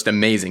the most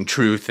amazing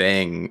true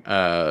thing,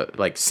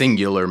 like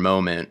singular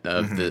moment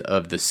of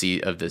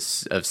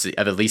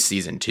at least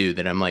season 2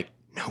 that I'm like,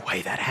 no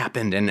way that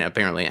happened, and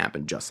apparently it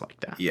happened just like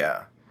that.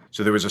 Yeah.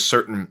 So there was a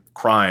certain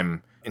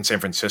crime in San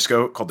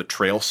Francisco called the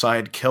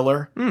Trailside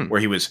Killer, where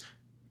he was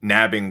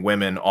nabbing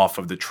women off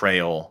of the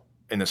trail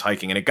in this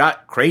hiking, and it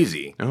got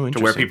crazy to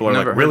where people are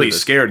like really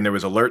scared, and there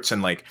was alerts,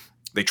 and like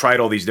they tried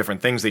all these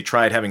different things. They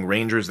tried having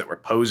rangers that were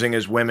posing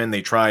as women.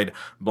 They tried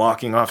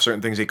blocking off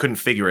certain things. They couldn't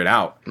figure it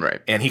out.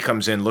 Right. And he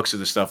comes in, looks at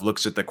the stuff,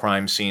 looks at the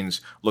crime scenes,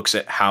 looks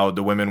at how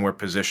the women were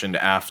positioned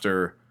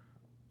after,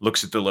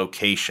 looks at the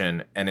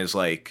location, and is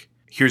like,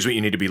 "Here's what you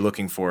need to be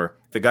looking for."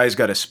 The guy's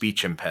got a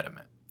speech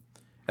impediment.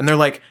 And they're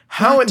like,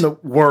 "How in the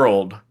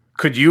world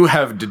could you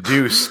have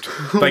deduced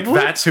like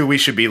that's who we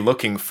should be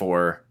looking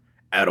for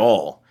at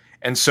all?"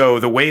 And so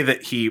the way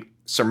that he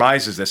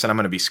surmises this, and I'm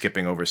going to be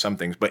skipping over some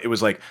things, but it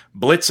was like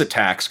blitz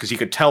attacks, because he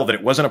could tell that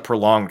it wasn't a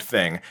prolonged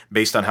thing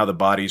based on how the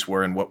bodies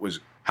were and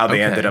how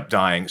they ended up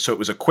dying. So it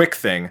was a quick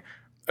thing,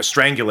 a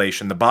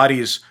strangulation. The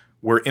bodies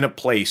were in a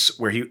place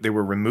where they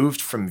were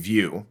removed from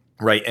view,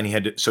 right? And he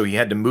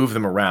had to move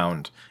them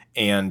around,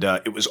 and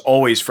it was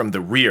always from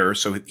the rear,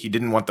 so he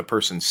didn't want the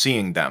person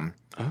seeing them.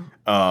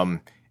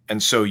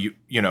 And so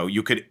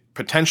you could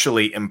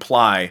potentially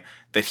imply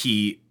that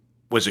he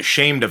was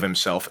ashamed of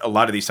himself. A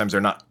lot of these times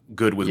they're not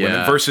good with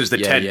women, versus the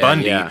Ted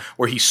Bundy,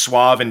 where he's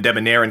suave and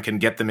debonair and can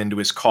get them into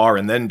his car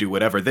and then do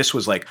whatever. This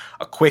was like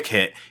a quick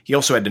hit. He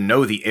also had to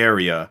know the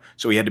area,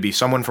 so he had to be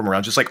someone from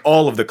around, just like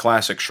all of the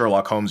classic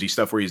Sherlock Holmesy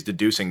stuff where he's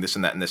deducing this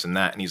and that and this and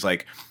that. And he's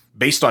like,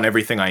 based on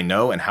everything I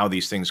know and how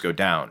these things go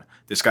down,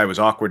 this guy was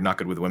awkward, not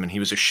good with women. He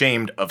was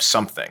ashamed of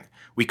something.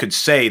 We could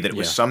say that it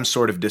was some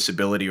sort of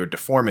disability or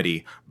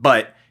deformity,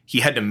 but he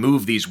had to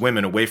move these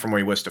women away from where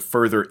he was to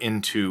further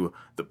into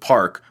the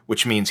park,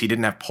 which means he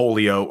didn't have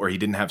polio or he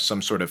didn't have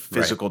some sort of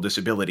physical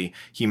disability.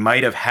 He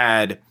might have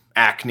had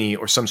acne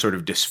or some sort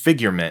of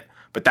disfigurement,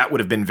 but that would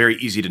have been very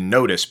easy to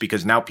notice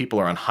because now people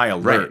are on high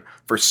alert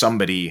for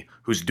somebody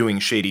who's doing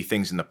shady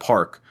things in the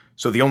park.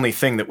 So the only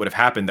thing that would have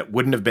happened that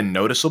wouldn't have been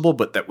noticeable,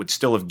 but that would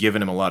still have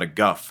given him a lot of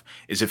guff,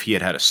 is if he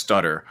had had a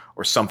stutter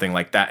or something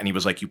like that. And he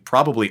was like, you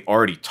probably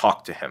already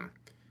talked to him.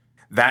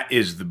 That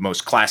is the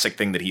most classic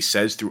thing that he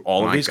says through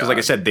all of these. Because like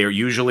I said, they're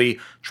usually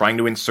trying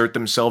to insert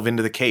themselves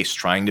into the case,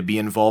 trying to be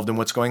involved in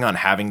what's going on,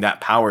 having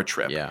that power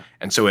trip. Yeah.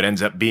 And so it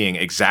ends up being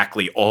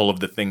exactly all of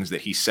the things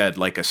that he said,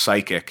 like a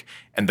psychic.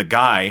 And the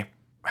guy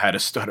had a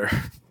stutter.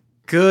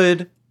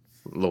 Good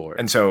Lord.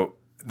 And so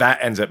that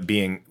ends up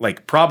being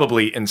like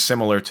probably in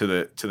similar to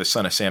the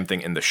Son of Sam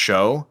thing in the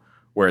show,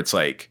 where it's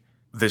like,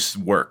 this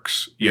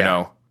works, you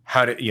know?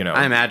 How do you know?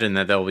 I imagine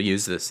that they'll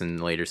use this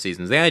in later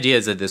seasons. The idea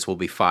is that this will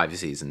be 5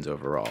 seasons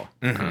overall.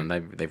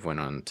 They've went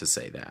on to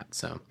say that.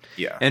 So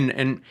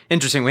and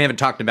interesting. We haven't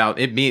talked about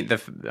it being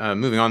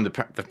moving on the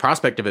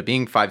prospect of it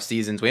being 5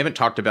 seasons. We haven't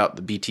talked about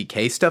the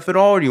BTK stuff at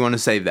all. Or do you want to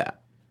save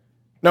that?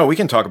 No, we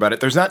can talk about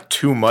it. There's not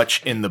too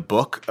much in the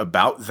book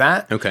about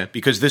that. Okay.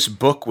 Because this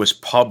book was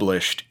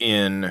published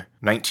in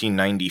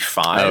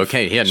 1995.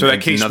 Okay, he had so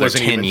that case another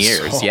wasn't 10 even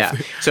years. solved. Yeah.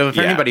 So if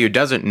anybody who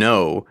doesn't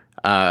know,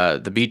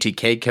 the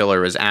BTK killer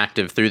was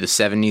active through the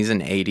 70s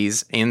and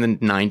 80s and the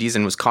 90s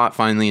and was caught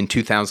finally in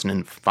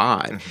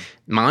 2005.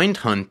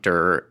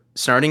 Mindhunter,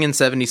 starting in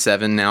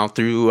 77 now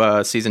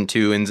through season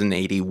 2, ends in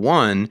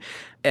 81.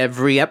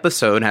 Every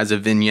episode has a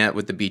vignette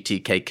with the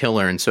BTK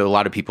killer, and so a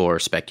lot of people are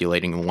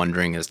speculating and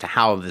wondering as to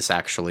how this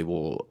actually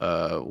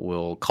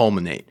will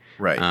culminate.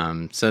 Right.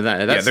 So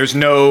that's there's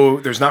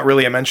not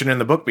really a mention in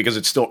the book because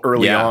it's still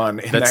early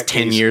on. That's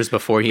 10 years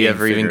before he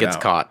ever even gets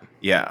caught.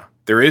 Yeah.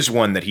 There is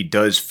one that he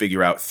does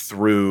figure out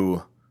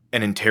through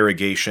an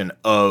interrogation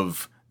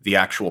of the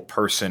actual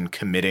person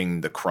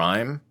committing the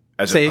crime.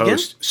 As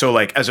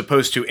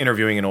opposed to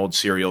interviewing an old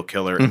serial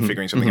killer and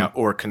figuring something out,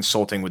 or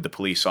consulting with the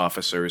police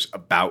officers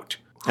about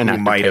who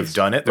might have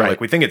done it. They're like,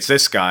 we think it's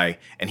this guy,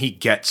 and he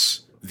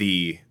gets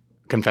the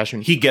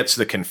confession. He gets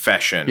the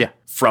confession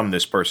from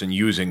this person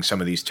using some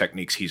of these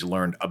techniques he's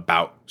learned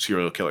about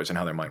serial killers and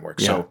how their mind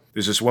works. So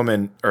there's this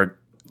woman or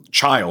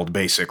child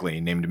basically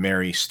named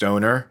Mary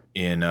Stoner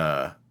in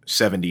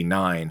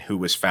 79 who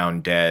was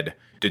found dead.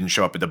 Didn't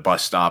show up at the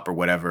bus stop or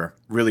whatever.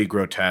 Really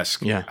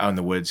grotesque out in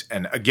the woods.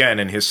 And again,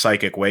 in his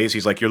psychic ways,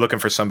 he's like, you're looking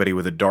for somebody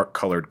with a dark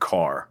colored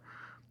car.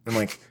 I'm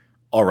like,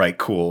 all right,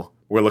 cool.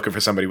 We're looking for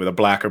somebody with a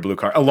black or blue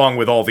car, along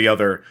with all the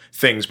other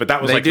things. But that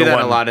was they like do the that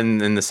one a lot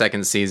in the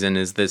second season.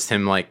 Is this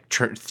him like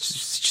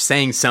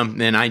saying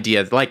something, an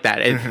idea like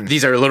that?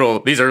 These are a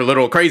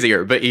little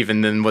crazier, but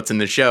even than what's in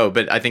the show.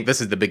 But I think this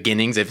is the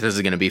beginnings. If this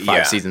is going to be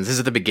 5 seasons, this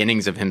is the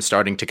beginnings of him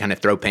starting to kind of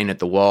throw paint at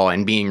the wall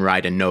and being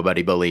right and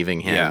nobody believing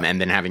him, and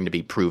then having to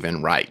be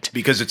proven right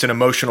because it's an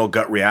emotional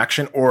gut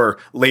reaction. Or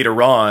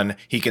later on,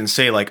 he can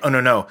say like, "Oh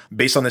no,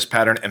 based on this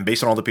pattern and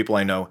based on all the people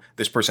I know,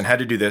 this person had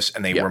to do this,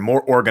 and they were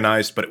more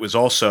organized, but it was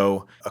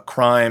also a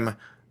crime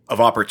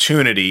of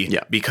opportunity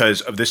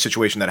because of this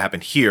situation that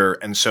happened here."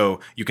 And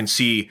so you can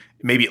see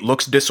maybe it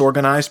looks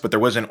disorganized, but there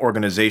was an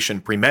organization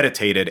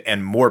premeditated,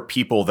 and more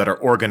people that are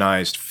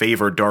organized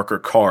favor darker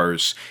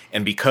cars.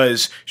 And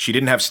because she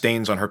didn't have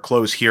stains on her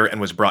clothes here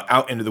and was brought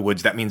out into the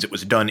woods, that means it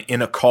was done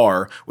in a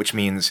car, which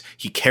means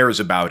he cares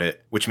about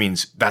it, which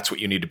means that's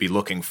what you need to be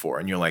looking for.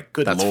 And you're like,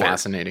 good Lord. That's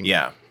fascinating.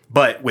 Yeah.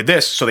 But with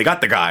this, so they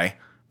got the guy,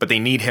 but they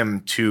need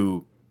him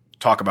to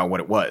talk about what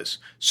it was.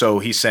 So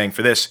he's saying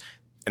for this,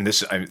 and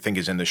this I think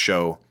is in the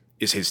show,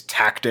 is his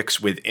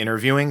tactics with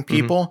interviewing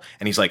people.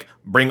 And he's like,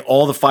 bring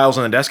all the files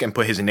on the desk and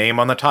put his name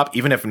on the top.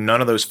 Even if none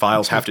of those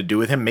files have to do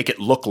with him, make it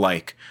look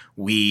like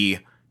we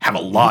have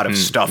a lot of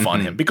stuff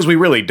on him, because we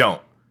really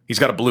don't. He's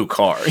got a blue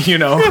car, you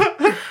know?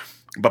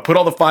 But put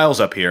all the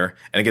files up here.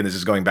 And again, this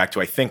is going back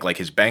to, I think, like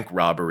his bank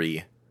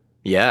robbery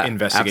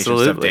investigation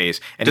stuff days.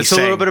 And just a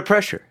little bit of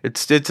pressure.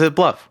 It's a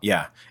bluff.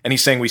 Yeah. And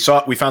he's saying we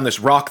found this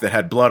rock that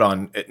had blood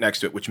on it next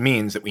to it, which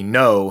means that we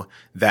know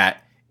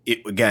that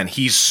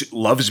he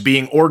loves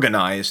being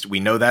organized. We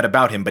know that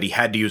about him, but he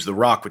had to use the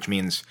rock, which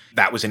means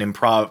that was an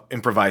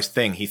improvised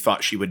thing. He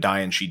thought she would die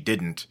and she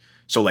didn't.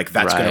 So like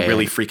that's going to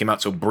really freak him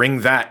out. So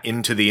bring that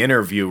into the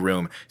interview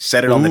room,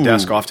 set it on the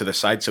desk off to the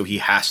side so he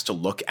has to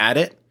look at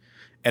it.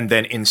 And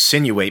then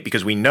insinuate,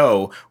 because we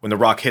know when the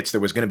rock hits,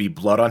 there was going to be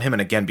blood on him. And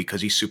again,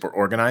 because he's super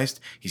organized,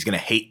 he's going to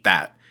hate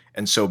that.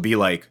 And so be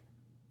like,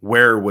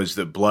 where was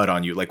the blood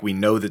on you? Like, we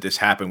know that this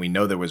happened. We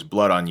know there was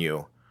blood on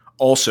you.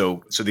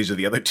 Also, so these are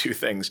the other two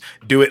things.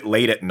 Do it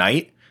late at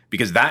night,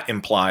 because that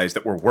implies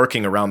that we're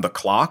working around the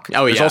clock.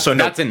 Oh, there's yeah. Also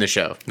that's in the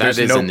show. There's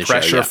in no the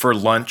pressure show, yeah. for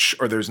lunch,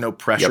 or there's no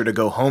pressure to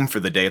go home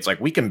for the day. It's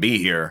like, we can be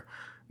here.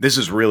 This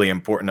is really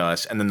important to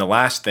us. And then the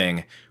last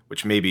thing,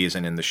 which maybe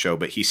isn't in the show,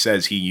 but he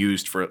says he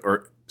used for,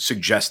 or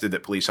suggested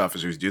that police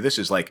officers do this,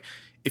 is like,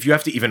 if you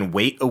have to even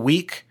wait a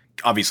week,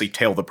 obviously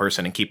tail the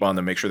person and keep on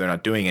them, make sure they're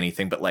not doing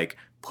anything, but like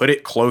put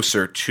it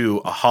closer to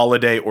a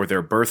holiday or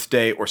their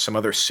birthday or some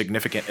other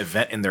significant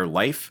event in their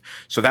life.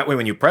 So that way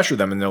when you pressure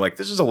them and they're like,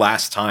 this is the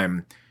last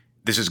time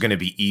this is going to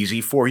be easy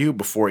for you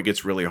before it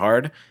gets really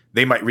hard,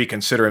 they might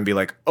reconsider and be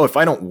like, oh, if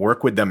I don't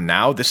work with them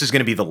now, this is going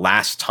to be the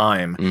last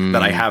time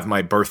that I have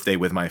my birthday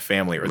with my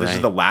family, or this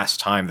is the last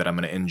time that I'm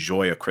going to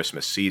enjoy a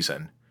Christmas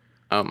season.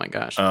 Oh my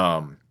gosh.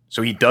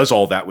 So he does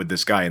all that with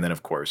this guy, and then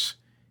of course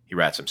he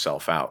rats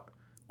himself out,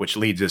 which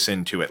leads us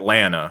into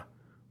Atlanta,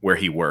 where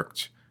he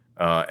worked,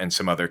 and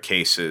some other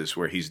cases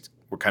where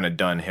we're kind of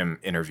done him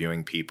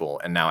interviewing people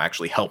and now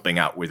actually helping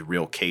out with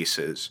real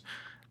cases.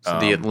 So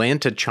the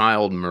Atlanta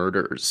child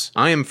murders.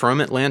 I am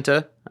from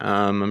Atlanta.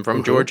 I'm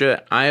from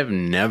Georgia. I have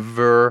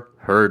never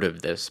heard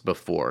of this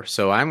before.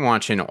 So I'm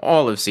watching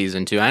all of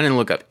season 2. I didn't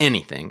look up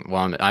anything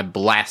while I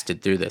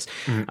blasted through this.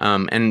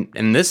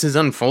 And this is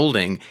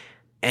unfolding.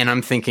 And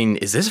I'm thinking,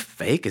 is this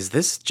fake? Is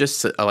this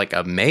just like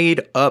a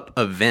made-up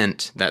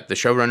event that the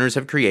showrunners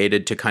have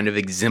created to kind of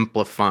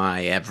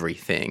exemplify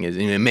everything?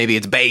 Maybe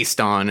it's based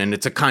on, and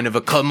it's a kind of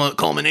a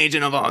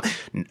culmination of all.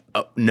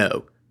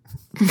 No.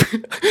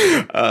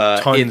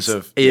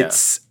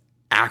 It's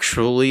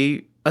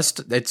actually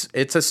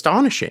it's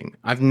astonishing.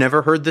 I've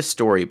never heard this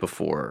story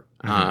before,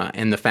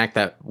 and the fact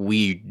that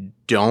we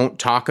don't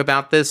talk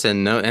about this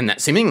and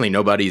that seemingly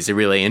nobody's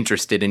really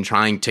interested in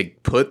trying to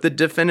put the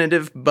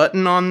definitive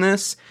button on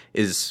this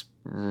is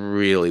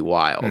really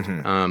wild.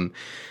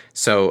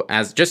 So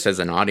as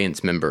an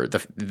audience member,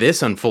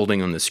 this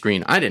unfolding on the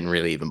screen, I didn't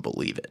really even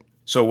believe it.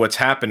 So what's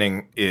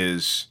happening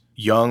is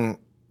young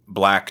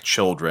Black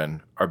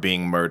children are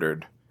being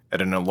murdered at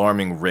an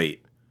alarming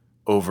rate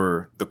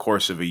over the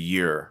course of a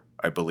year,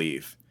 I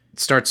believe.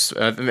 It starts,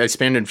 they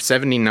spanned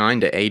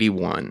 79 to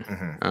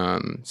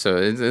 81.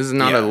 So this is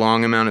not a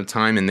long amount of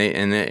time, and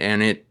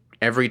it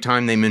every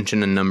time they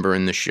mention a number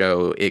in the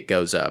show, it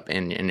goes up,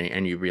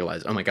 and you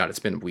realize, oh my God, it's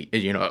been a week.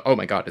 Oh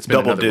my God, it's been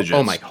double digits.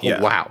 Oh my,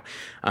 wow.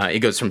 It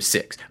goes from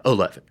 6,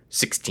 11,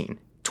 16,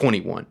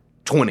 21.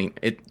 20.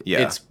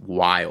 It's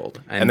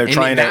wild, and they're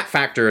trying that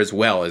factor as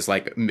well is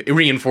like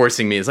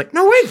reinforcing me. Is like,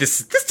 no way,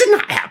 this did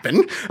not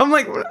happen. I'm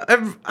like,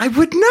 I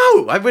would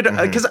know. I would,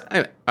 because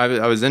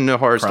I was into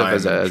horror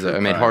stuff I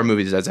made horror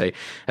movies as a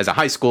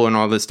high school and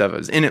all this stuff. I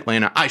was in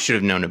Atlanta. I should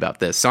have known about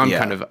this. So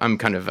I'm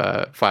kind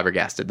of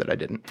flabbergasted that I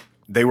didn't.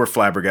 They were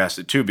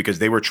flabbergasted too, because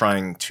they were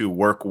trying to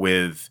work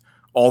with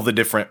all the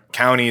different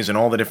counties and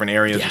all the different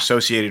areas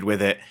associated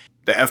with it.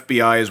 The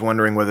FBI is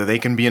wondering whether they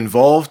can be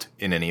involved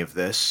in any of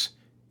this.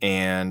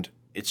 And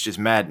it's just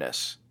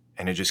madness,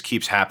 and it just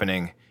keeps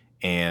happening,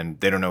 and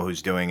they don't know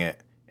who's doing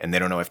it, and they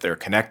don't know if they're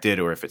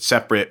connected or if it's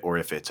separate or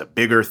if it's a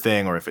bigger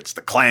thing or if it's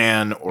the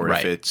Klan or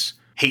if it's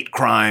hate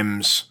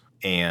crimes.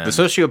 And the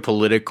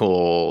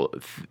socio-political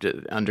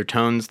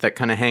undertones that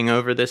kind of hang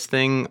over this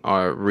thing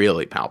are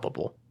really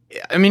palpable.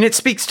 I mean, it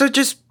speaks to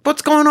just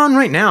what's going on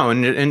right now,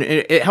 and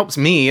it helps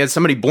me as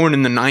somebody born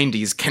in the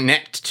 90s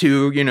connect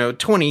to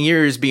 20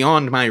 years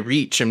beyond my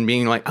reach and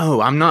being like,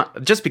 oh, I'm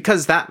not, just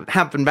because that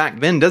happened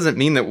back then doesn't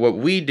mean that what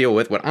we deal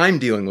with, what I'm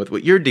dealing with,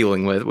 what you're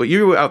dealing with, what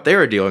you out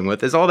there are dealing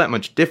with is all that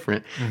much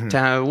different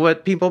to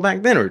what people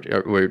back then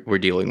were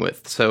dealing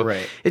with. So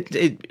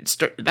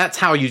that's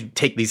how you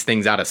take these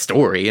things out of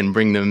story and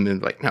bring them in,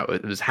 like, no,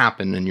 it was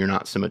happened and you're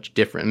not so much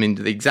different. I mean,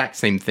 the exact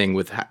same thing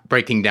with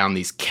breaking down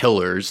these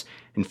killers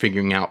and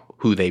figuring out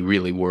who they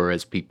really were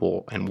as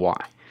people and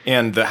why.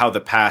 And how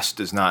the past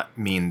does not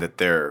mean that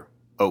they're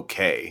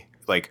okay.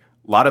 Like,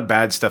 a lot of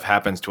bad stuff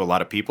happens to a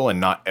lot of people, and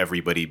not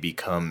everybody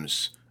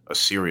becomes a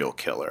serial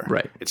killer.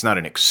 Right. It's not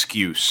an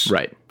excuse.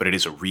 Right. But it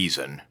is a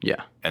reason.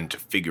 Yeah. And to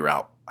figure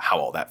out how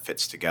all that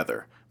fits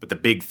together. But the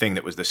big thing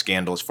that was the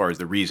scandal as far as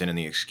the reason and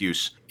the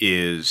excuse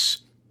is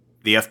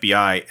the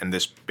FBI and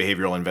this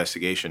behavioral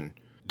investigation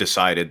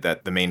decided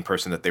that the main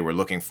person that they were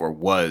looking for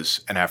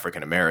was an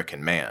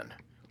African-American man.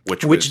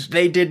 Which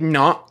they did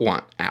not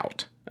want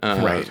out.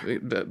 Right.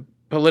 The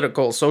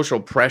political,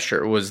 social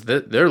pressure was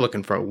that they're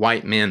looking for a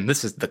white man.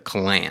 This is the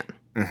Klan.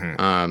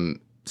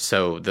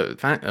 So the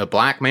fact a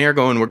black mayor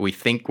going, we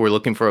think we're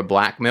looking for a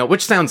black male,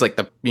 which sounds like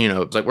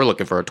it's like we're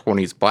looking for a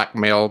 20s black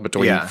male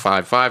between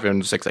 5'5"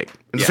 and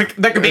 6'8". Like,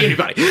 that could be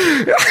anybody.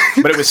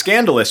 But it was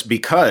scandalous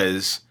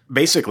because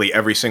basically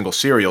every single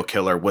serial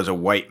killer was a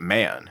white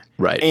man.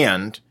 Right.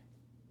 And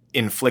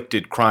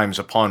inflicted crimes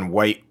upon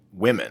white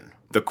women.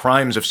 the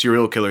crimes of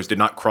serial killers did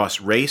not cross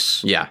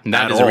race. Yeah, and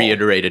that at is all.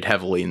 reiterated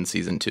heavily in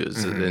season 2.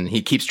 And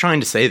he keeps trying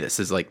to say this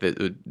is like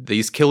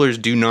these killers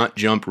do not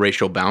jump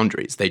racial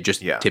boundaries. They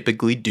just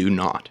typically do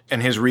not.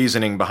 And his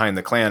reasoning behind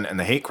the Klan and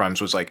the hate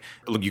crimes was like,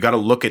 look, you got to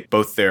look at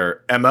both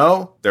their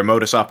MO, their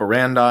modus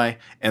operandi,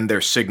 and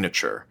their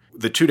signature.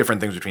 The two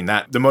different things between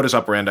that, the modus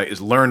operandi is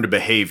learned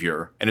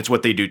behavior, and it's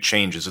what they do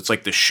changes. It's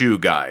like the shoe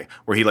guy,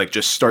 where he like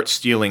just starts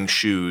stealing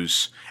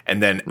shoes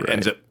and then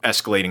ends up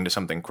escalating to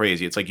something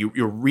crazy. It's like you're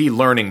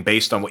relearning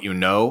based on what you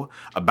know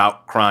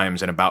about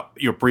crimes and about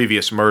your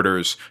previous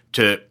murders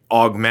to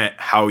augment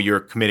how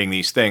you're committing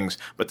these things.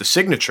 But the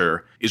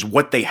signature is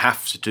what they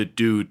have to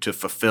do to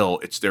fulfill.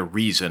 It's their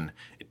reason.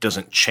 It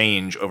doesn't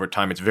change over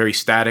time. It's very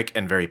static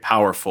and very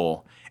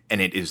powerful, and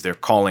it is their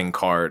calling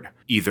card,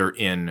 either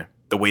in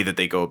the way that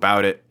they go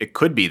about it. It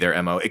could be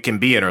their MO. It can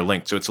be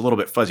interlinked, so it's a little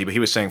bit fuzzy. But he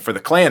was saying for the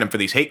Klan and for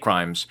these hate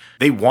crimes,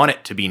 they want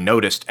it to be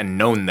noticed and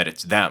known that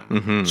it's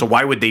them. So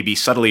why would they be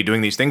subtly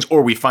doing these things?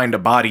 Or we find a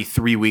body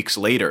 3 weeks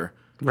later.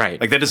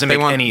 Right. Like that doesn't make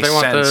any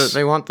sense.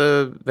 They want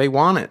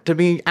it to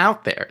be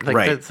out there.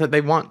 Like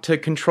they want to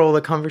control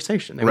the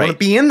conversation. They want to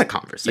be in the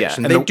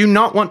conversation. Yeah. They do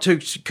not want to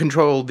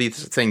control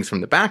these things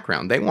from the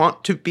background. They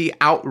want to be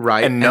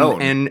outright and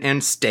known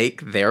and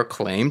stake their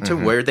claim to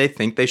where they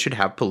think they should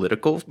have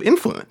political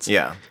influence.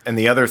 Yeah. And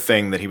the other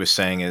thing that he was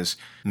saying is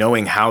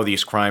knowing how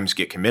these crimes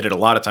get committed. A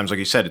lot of times, like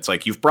you said, it's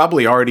like you've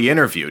probably already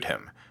interviewed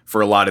him. For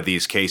a lot of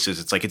these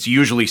cases, it's like it's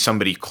usually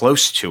somebody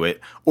close to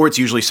it, or it's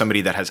usually somebody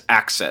that has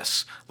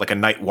access, like a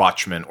night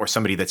watchman or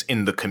somebody that's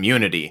in the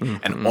community.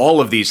 And all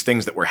of these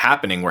things that were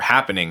happening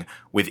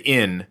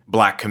within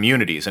Black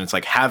communities. And it's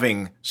like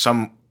having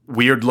some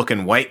weird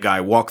looking white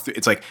guy walk through.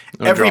 It's like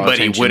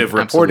everybody would have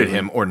reported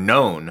him or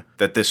known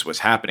that this was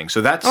happening.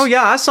 So that's... Oh,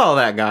 yeah, I saw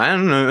that guy. I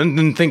don't know. I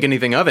didn't think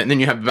anything of it. And then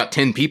you have about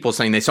 10 people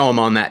saying they saw him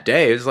on that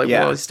day. It's like,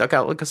 well, he stuck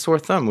out like a sore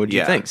thumb. What do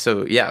you think?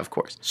 So, yeah, of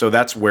course. So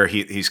that's where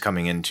he's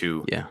coming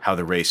into how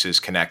the race is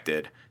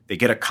connected. They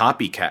get a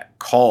copycat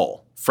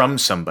call from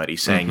somebody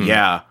saying,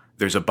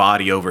 there's a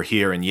body over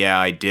here, and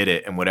I did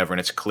it, and whatever. And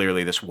it's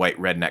clearly this white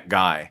redneck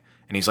guy.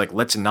 And he's like,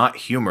 let's not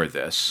humor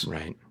this.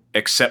 Right.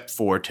 Except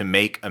for to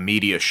make a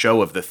media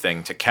show of the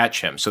thing to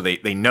catch him. So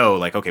they know,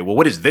 like, okay, well,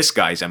 what is this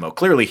guy's MO?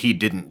 Clearly he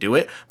didn't do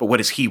it, but what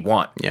does he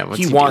want? Yeah,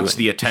 he wants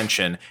the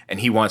attention, and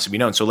he wants to be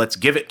known. So let's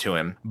give it to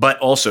him, but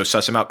also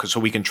suss him out so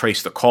we can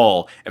trace the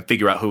call and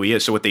figure out who he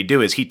is. So what they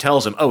do is he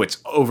tells him, oh, it's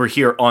over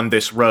here on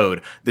this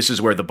road. This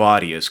is where the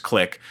body is.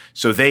 Click.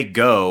 So they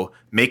go,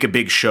 make a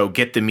big show,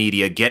 get the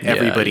media, get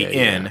everybody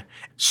in,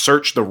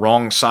 search the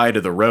wrong side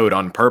of the road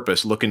on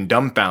purpose, looking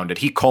dumbfounded.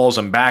 He calls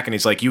them back and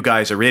he's like, you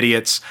guys are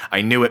idiots.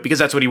 I knew it. Because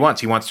that's what he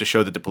wants. He wants to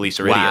show that the police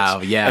are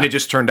idiots. Yeah. And it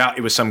just turned out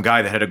it was some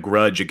guy that had a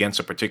grudge against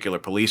a particular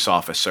police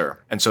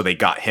officer. And so they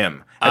got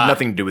him. Had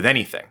nothing to do with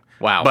anything.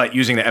 Wow. But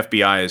using the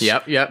FBI's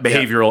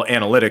behavioral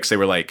analytics, they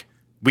were like,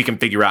 we can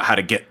figure out how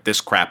to get this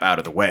crap out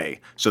of the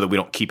way so that we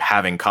don't keep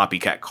having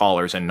copycat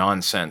callers and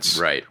nonsense.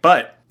 Right.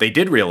 But they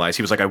did realize,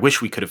 he was like, I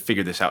wish we could have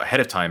figured this out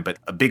ahead of time, but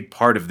a big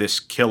part of this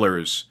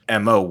killer's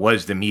MO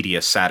was the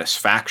media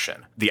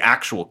satisfaction. The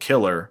actual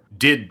killer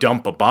did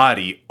dump a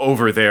body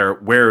over there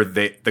where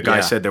the guy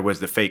said there was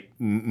the fake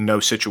no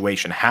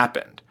situation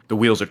happened. The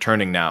wheels are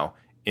turning now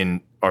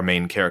in our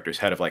main character's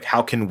head of like,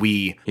 how can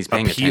we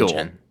appeal?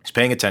 Attention. He's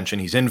paying attention.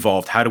 He's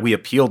involved. How do we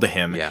appeal to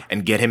him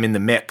and get him in the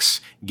mix,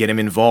 get him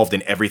involved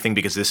in everything?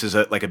 Because this is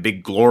like a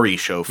big glory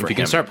show for him. If you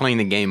can start playing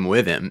the game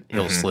with him,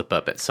 he'll slip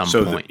up at some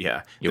point.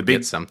 You'll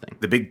get something.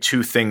 The big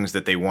two things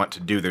that they want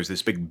to do, there's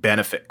this big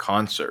benefit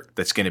concert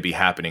that's going to be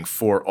happening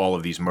for all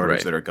of these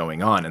murders that are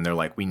going on. And they're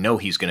like, we know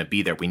he's going to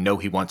be there. We know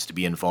he wants to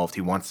be involved.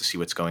 He wants to see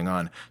what's going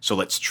on. So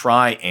let's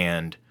try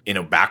and, in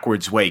a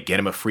backwards way, get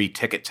him a free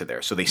ticket to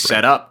there. So they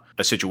set up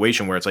a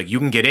situation where it's like, you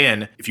can get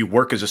in if you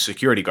work as a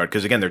security guard.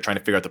 Because again, they're trying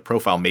to figure out the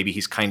profile. Maybe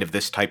he's kind of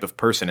this type of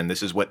person. And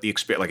this is what the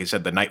experience, like I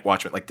said, the night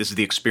watchman, like this is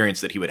the experience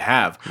that he would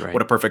have. Right.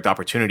 What a perfect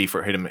opportunity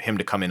for him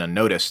to come in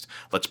unnoticed.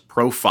 Let's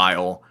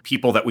profile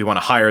people that we want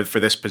to hire for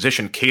this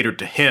position catered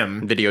to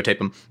him. Videotape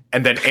them.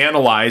 And then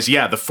analyze,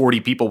 the 40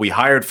 people we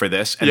hired for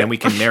this. And then we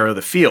can narrow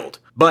the field.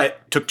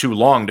 But took too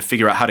long to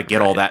figure out how to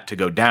get all that to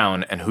go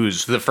down and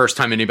who's... the first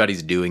time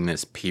anybody's doing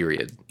this,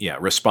 period. Yeah,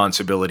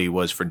 responsibility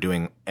was for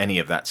doing any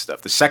of that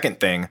stuff. The second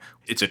thing,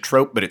 it's a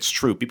trope, but it's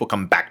true. People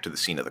come back to the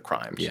scene of the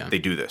crimes. Yeah. They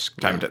do this.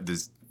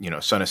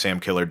 Son of Sam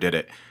Killer did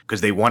it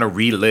because they want to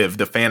relive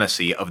the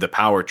fantasy of the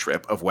power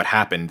trip of what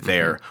happened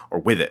there or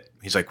with it.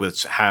 He's like,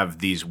 let's have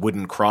these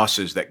wooden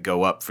crosses that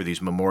go up for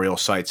these memorial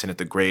sites and at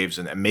the graves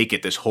and make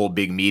it this whole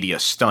big media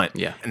stunt.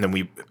 Yeah. And then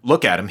we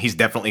look at him. He's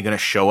definitely going to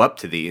show up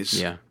to these.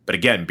 Yeah. But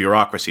again,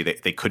 bureaucracy,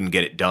 they couldn't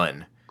get it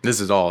done. This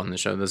is all in the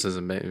show. This is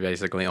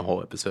basically a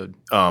whole episode.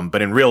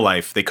 But in real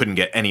life, they couldn't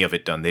get any of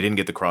it done. They didn't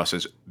get the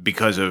crosses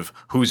because of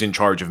who's in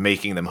charge of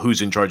making them,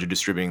 who's in charge of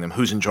distributing them,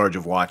 who's in charge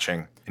of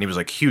watching. And he was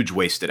like huge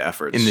wasted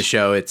efforts. In the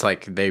show, it's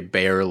like they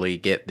barely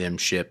get them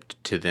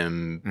shipped to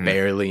them,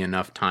 barely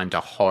enough time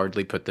to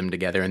hardly put them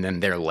together, and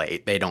then they're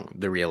late. They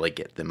really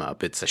get them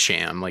up. It's a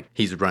sham. Like,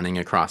 he's running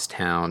across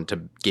town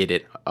to get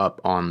it up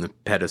on the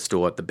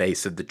pedestal at the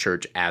base of the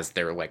church as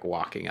they're like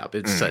walking up.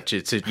 It's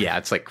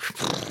it's like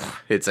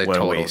it's a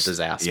total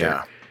disaster.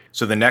 Yeah.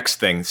 So the next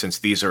thing, since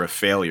these are a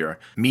failure,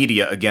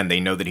 media, again, they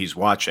know that he's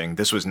watching.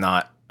 This was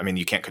not, I mean,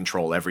 you can't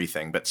control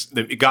everything, but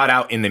it got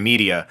out in the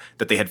media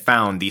that they had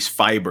found these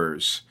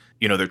fibers.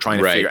 You know, they're trying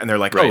to figure, and they're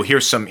like, oh,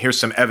 here's some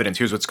evidence.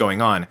 Here's what's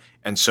going on.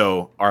 And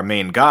so our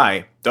main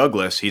guy,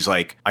 Douglas, he's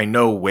like, I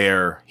know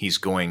where he's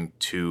going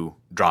to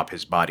drop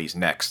his bodies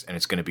next, and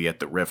it's going to be at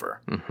the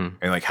river. And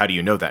like, how do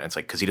you know that? And it's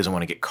like, because he doesn't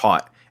want to get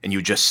caught. And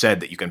you just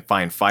said that you can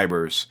find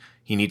fibers.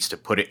 He needs to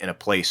put it in a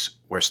place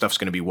where stuff's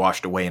going to be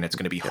washed away, and it's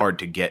going to be hard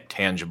to get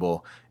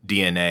tangible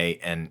DNA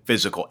and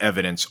physical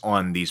evidence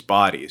on these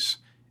bodies.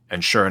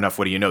 And sure enough,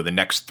 what do you know? The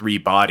next 3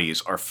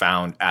 bodies are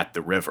found at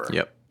the river.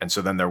 Yep. And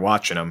so then they're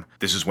watching them.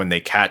 This is when they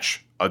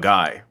catch a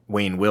guy,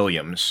 Wayne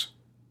Williams,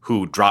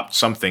 who dropped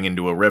something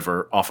into a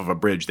river off of a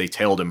bridge. They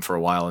tailed him for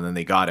a while, and then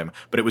they got him.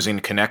 But it was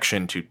in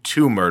connection to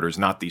 2 murders,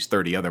 not these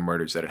 30 other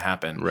murders that had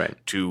happened. Right.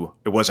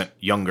 It wasn't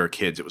younger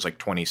kids. It was like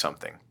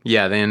 20-something.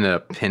 Yeah, they ended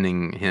up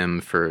pinning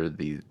him for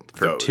those.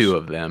 2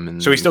 of them,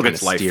 and so he still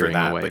gets life for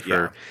that. But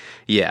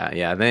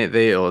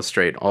they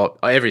illustrate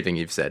everything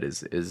you've said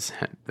is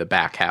the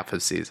back half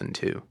of season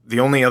 2. The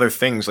only other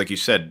things, like you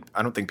said,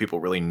 I don't think people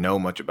really know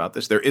much about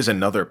this. There is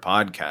another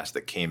podcast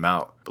that came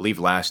out, I believe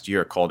last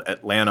year, called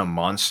Atlanta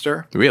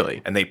Monster.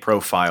 Really? And they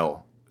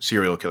profile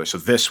serial killers. So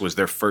this was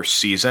their first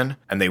season,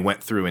 and they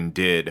went through and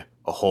did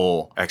a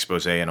whole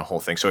expose and a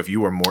whole thing. So if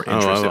you were more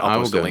interested, I'll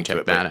post a link to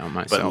it.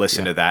 But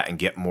listen to that and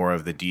get more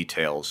of the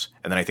details.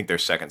 And then I think their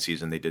second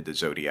season, they did the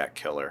Zodiac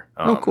Killer.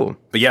 Cool.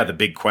 But yeah, the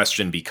big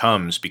question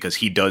becomes, because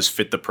he does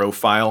fit the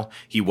profile,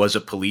 he was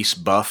a police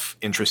buff,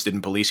 interested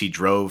in police. He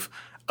drove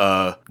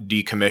a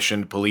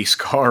decommissioned police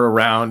car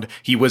around.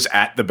 He was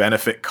at the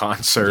benefit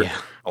concert. Yeah.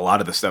 A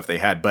lot of the stuff they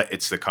had. But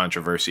it's the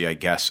controversy, I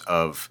guess,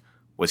 of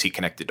was he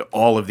connected to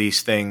all of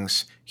these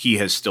things? He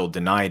has still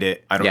denied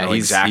it. I don't know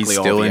exactly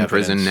all the evidence. He's still in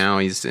prison now.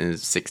 He's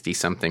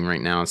 60-something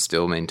right now,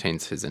 still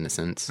maintains his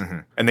innocence.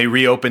 And they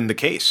reopened the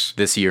case.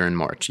 This year in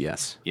March,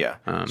 yes. Yeah.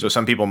 So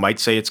some people might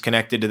say it's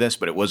connected to this,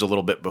 but it was a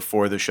little bit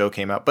before the show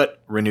came out.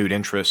 But renewed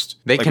interest.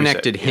 They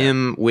connected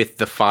him with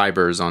the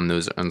fibers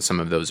on some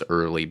of those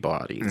early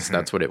bodies.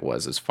 That's what it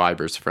was, is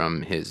fibers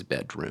from his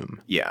bedroom.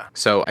 Yeah.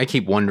 So I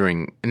keep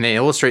wondering, and they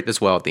illustrate this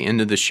well at the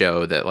end of the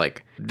show, that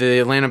like the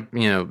Atlanta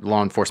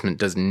law enforcement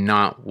does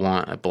not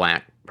want a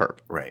black perp.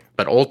 Right.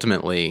 But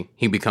ultimately,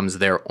 he becomes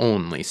their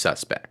only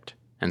suspect.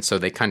 And so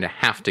they kind of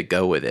have to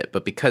go with it.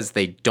 But because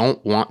they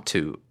don't want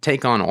to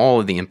take on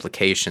all of the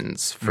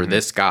implications for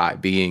this guy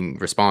being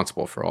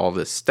responsible for all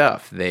this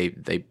stuff, they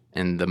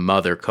and the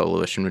Mother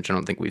Coalition, which I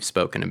don't think we've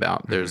spoken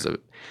about, there's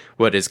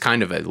what is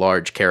kind of a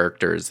large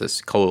character, is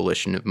this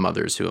coalition of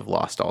mothers who have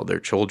lost all their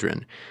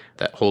children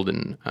that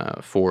Holden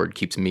Ford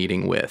keeps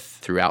meeting with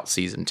throughout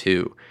season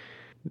 2.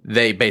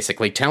 They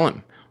basically tell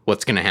him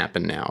what's going to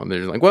happen now. And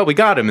they're like, well, we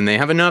got him, and they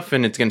have enough,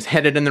 and it's going to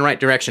headed in the right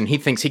direction. He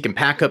thinks he can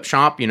pack up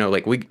shop.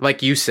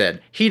 Like you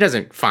said, he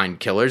doesn't find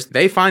killers.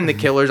 They find the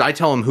killers. I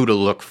tell them who to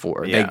look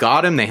for. Yeah. They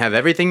got him. They have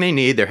everything they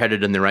need. They're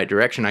headed in the right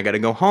direction. I got to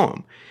go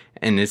home.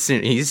 And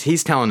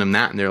he's telling them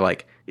that, and they're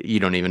like,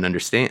 you don't even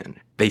understand.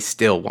 They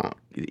still won't.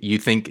 You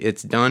think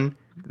it's done?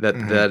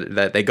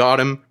 That they got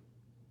him?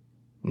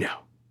 No.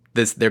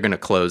 They're going to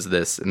close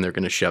this, and they're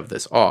going to shove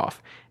this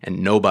off, and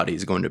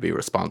nobody's going to be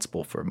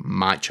responsible for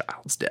my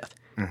child's death,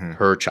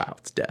 her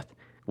child's death.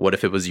 What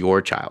if it was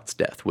your child's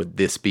death? Would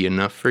this be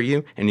enough for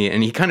you? And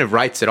he kind of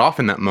writes it off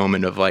in that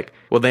moment of like,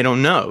 well, they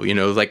don't know,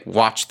 like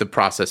watch the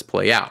process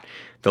play out.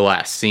 The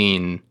last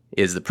scene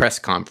is the press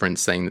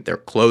conference saying that they're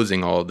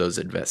closing all of those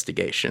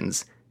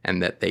investigations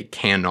and that they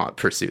cannot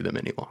pursue them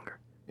any longer.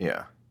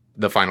 Yeah.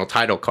 The final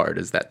title card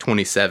is that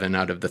 27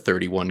 out of the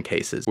 31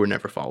 cases were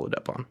never followed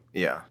up on.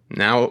 Yeah.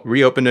 Now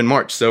reopened in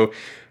March. So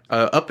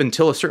up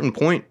until a certain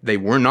point, they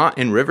were not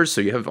in rivers.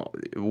 So you have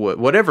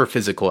whatever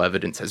physical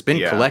evidence has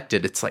been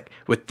collected. It's like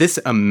with this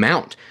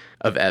amount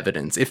of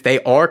evidence, if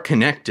they are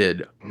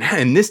connected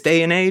in this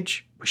day and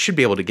age, we should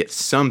be able to get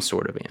some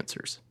sort of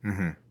answers.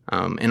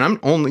 And I'm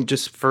only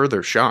just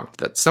further shocked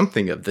that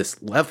something of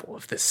this level,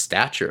 of this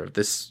stature, of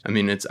this, I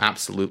mean, it's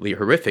absolutely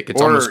horrific.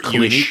 It's almost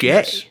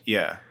cliche.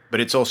 Yeah. But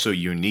it's also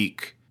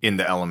unique in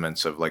the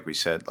elements of, like we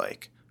said,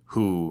 like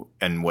who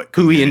and what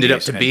who he ended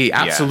up to be.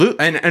 Absolutely.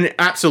 And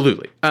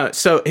absolutely.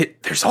 So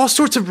there's all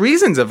sorts of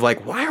reasons of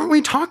like, why aren't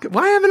we talking?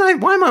 Why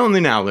am I only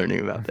now learning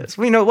about this?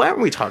 Why aren't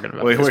we talking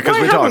about this? Because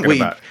we're talking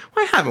about it.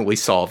 Why haven't we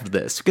solved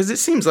this? Because it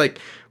seems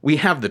like we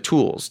have the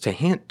tools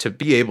to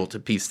be able to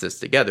piece this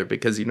together,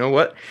 because you know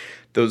what?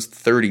 Those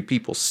 30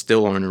 people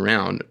still aren't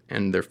around,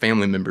 and their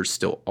family members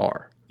still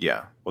are.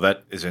 Yeah. Well,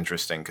 that is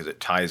interesting because it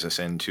ties us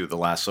into the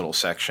last little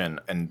section.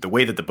 And the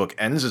way that the book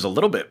ends is a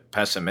little bit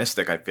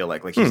pessimistic, I feel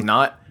like. Like, he's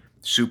not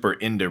super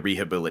into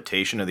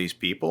rehabilitation of these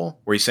people,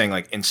 where he's saying,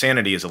 like,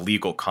 insanity is a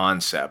legal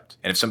concept.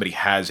 And if somebody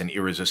has an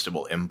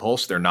irresistible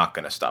impulse, they're not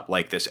going to stop.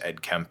 Like this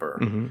Ed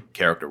Kemper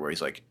character, where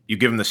he's like, you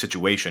give them the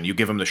situation, you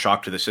give them the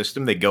shock to the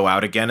system, they go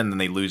out again and then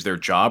they lose their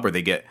job or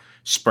they get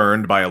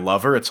spurned by a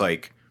lover. It's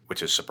like,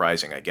 which is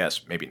surprising, I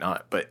guess. Maybe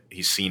not. But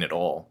he's seen it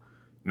all.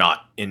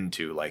 Not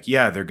into like,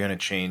 yeah, they're going to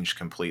change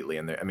completely.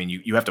 And I mean,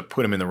 you have to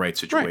put them in the right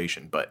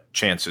situation, but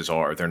chances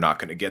are they're not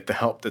going to get the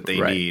help that they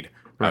need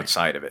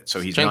outside of it.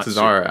 So he's chances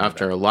are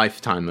after a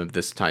lifetime of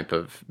this type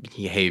of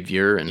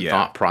behavior and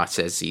thought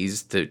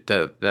processes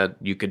that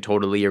you could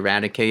totally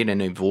eradicate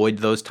and avoid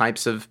those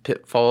types of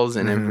pitfalls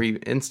in every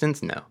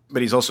instance. No.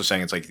 But he's also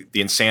saying it's like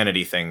the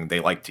insanity thing they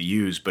like to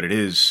use, but it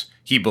is,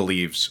 he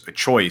believes, a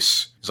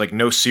choice. It's like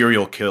no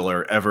serial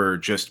killer ever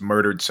just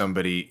murdered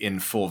somebody in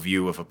full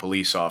view of a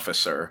police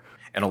officer.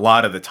 And a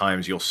lot of the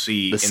times you'll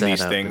see in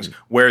these things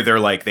where they're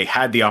like, they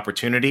had the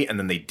opportunity and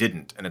then they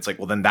didn't. And it's like,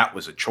 well, then that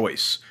was a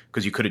choice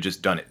because you could have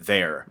just done it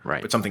there.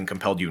 Right. But something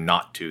compelled you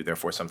not to.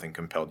 Therefore, something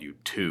compelled you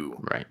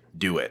to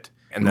do it.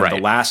 And then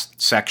the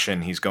last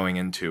section he's going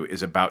into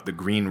is about the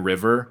Green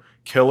River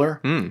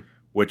killer,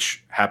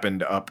 which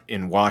happened up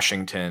in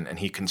Washington. And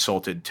he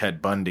consulted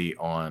Ted Bundy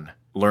on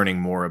learning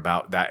more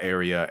about that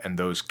area and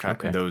those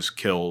those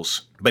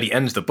kills. But he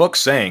ends the book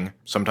saying,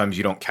 sometimes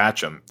you don't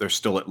catch them. They're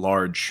still at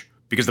large.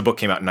 Because the book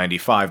came out in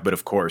 95, but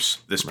of course,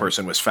 this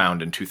person was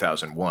found in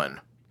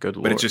 2001. Good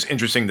Lord. But it's just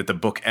interesting that the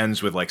book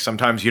ends with, like,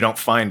 sometimes you don't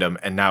find them,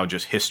 and now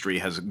just history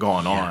has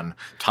gone on.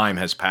 Time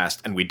has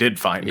passed, and we did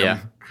find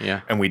them.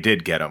 Yeah. And we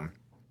did get them.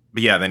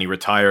 But yeah, then he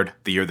retired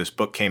the year this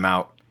book came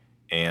out,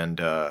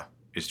 and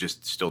is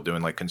just still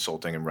doing, like,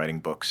 consulting and writing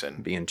books.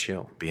 And being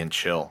chill.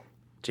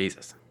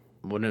 Jesus.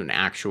 What an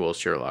actual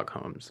Sherlock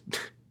Holmes.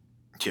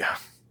 Yeah.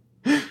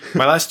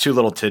 My last two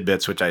little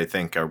tidbits, which I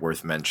think are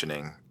worth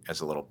mentioning as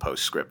a little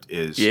postscript,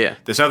 is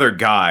this other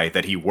guy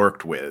that he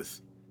worked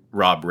with,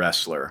 Rob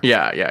Ressler.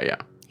 Yeah.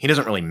 He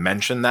doesn't really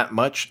mention that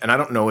much, and I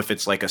don't know if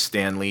it's like a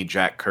Stan Lee,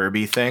 Jack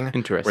Kirby thing,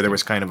 where there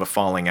was kind of a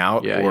falling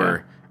out,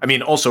 I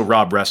mean, also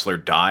Rob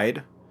Ressler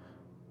died,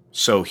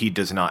 so he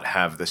does not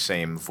have the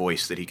same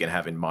voice that he can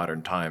have in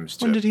modern times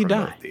to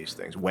promote these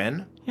things.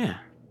 When? Yeah.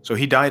 So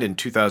he died in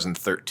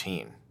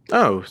 2013.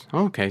 Oh,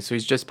 okay, so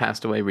he's just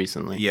passed away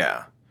recently.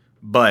 Yeah,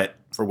 but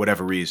for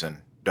whatever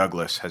reason,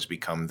 Douglas has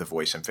become the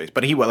voice and face.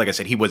 But he, like I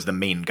said, he was the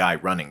main guy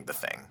running the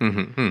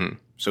thing.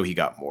 So he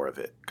got more of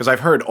it. Because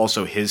I've heard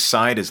also his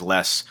side is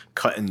less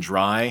cut and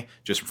dry,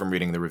 just from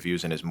reading the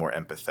reviews, and is more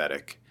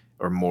empathetic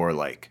or more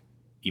like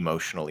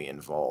emotionally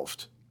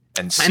involved.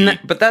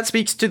 But that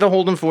speaks to the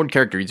Holden Ford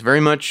character. He's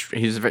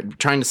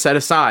trying to set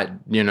aside,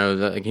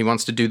 he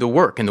wants to do the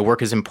work, and the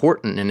work is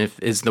important. And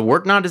is the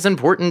work not as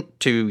important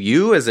to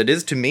you as it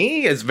is to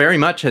me, as very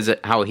much as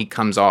how he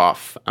comes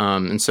off.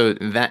 And so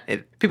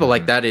people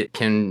like that, it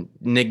can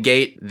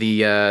negate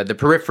the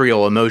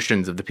peripheral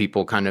emotions of the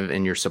people kind of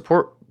in your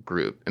support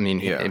group. I mean,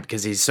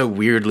 because he's so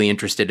weirdly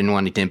interested in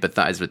wanting to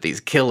empathize with these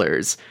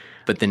killers.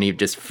 But then he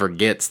just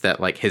forgets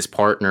that, like, his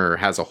partner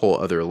has a whole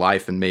other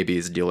life and maybe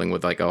is dealing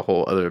with, like, a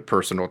whole other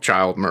personal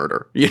child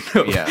murder,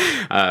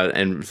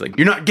 and it's like,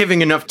 you're not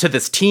giving enough to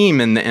this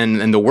team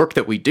and the work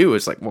that we do.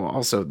 It's like, well,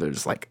 also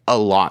there's, like, a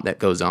lot that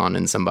goes on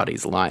in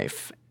somebody's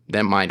life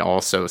that might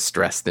also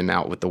stress them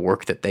out with the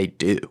work that they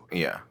do.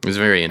 Yeah. It was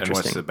very interesting.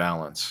 And what's the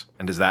balance?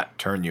 And does that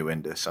turn you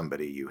into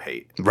somebody you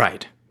hate?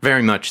 Right.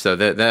 Very much so.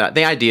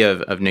 The idea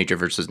of nature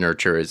versus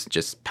nurture is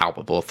just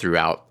palpable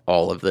throughout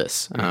all of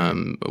this.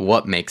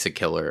 What makes a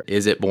killer?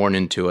 Is it born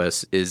into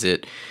us? Is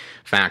it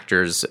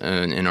factors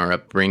in our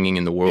upbringing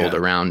in the world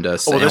around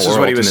us? Well, this is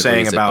what he was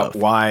saying about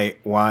why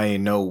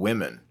no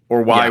women.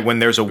 Or why when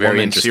there's a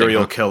woman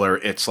serial killer,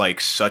 it's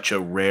like such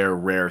a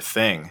rare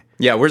thing.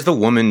 Yeah, where's the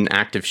woman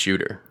active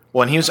shooter?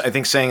 Well, and he was, I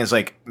think, saying is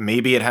like,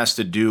 maybe it has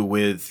to do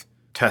with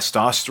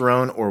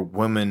testosterone or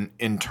women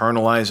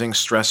internalizing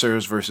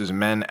stressors versus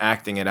men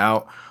acting it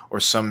out, or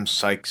some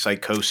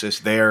psychosis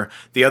there.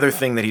 The other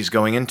thing that he's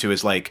going into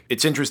is like,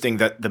 it's interesting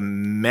that the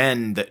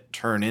men that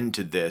turn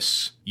into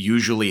this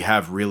usually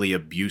have really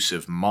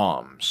abusive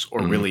moms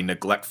or really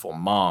neglectful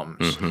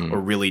moms or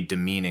really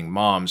demeaning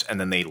moms, and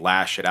then they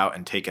lash it out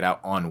and take it out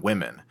on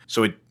women.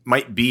 So it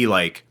might be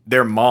like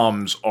their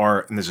moms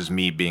are, and this is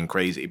me being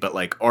crazy, but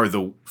like are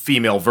the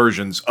female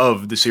versions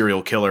of the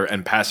serial killer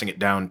and passing it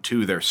down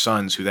to their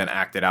sons, who then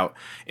act it out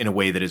in a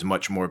way that is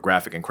much more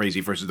graphic and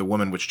crazy, versus the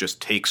woman which just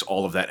takes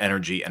all of that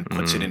energy and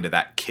puts it into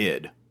that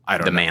kid. I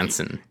don't know.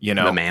 Manson.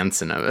 The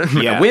Manson of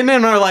it. Yeah.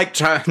 Women are like,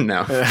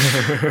 no.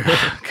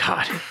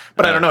 God.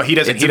 But I don't know. He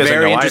doesn't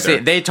know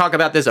either. They talk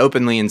about this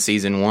openly in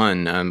season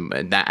 1.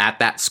 At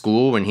that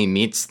school, when he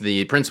meets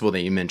the principal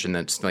that you mentioned,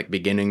 that's like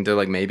beginning to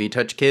like maybe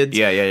touch kids.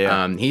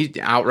 Yeah. He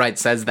outright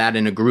says that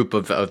in a group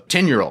of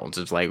 10-year-olds.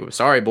 It's like,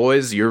 sorry,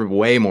 boys, you're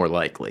way more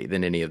likely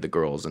than any of the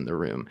girls in the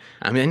room.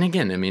 I mean,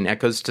 again,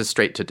 echoes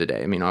straight to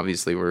today. I mean,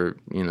 obviously,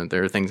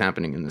 there are things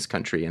happening in this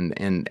country,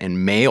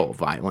 and male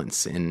violence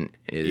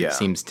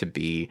seems to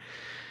be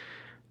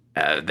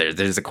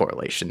There's a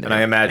correlation there. And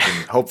I imagine,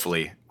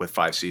 hopefully, with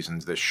 5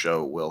 seasons, this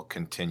show will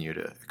continue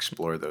to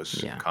explore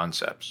those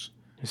concepts.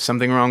 There's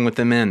something wrong with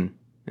the men.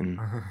 And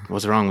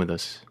what's wrong with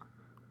us?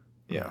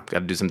 Yeah. Got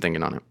to do some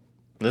thinking on it.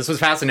 This was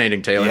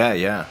fascinating, Taylor.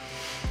 Yeah.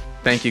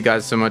 Thank you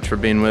guys so much for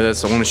being with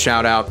us. I want to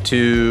shout out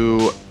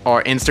to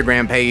our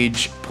Instagram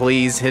page.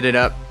 Please hit it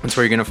up. That's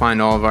where you're going to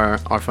find all of our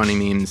funny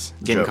memes.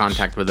 Get in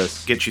contact with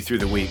us. Get you through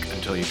the week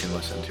until you can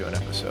listen to an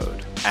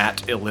episode.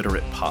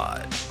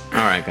 @IlliteratePod.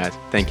 All right, guys.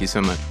 Thank you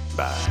so much.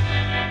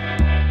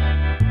 Bye.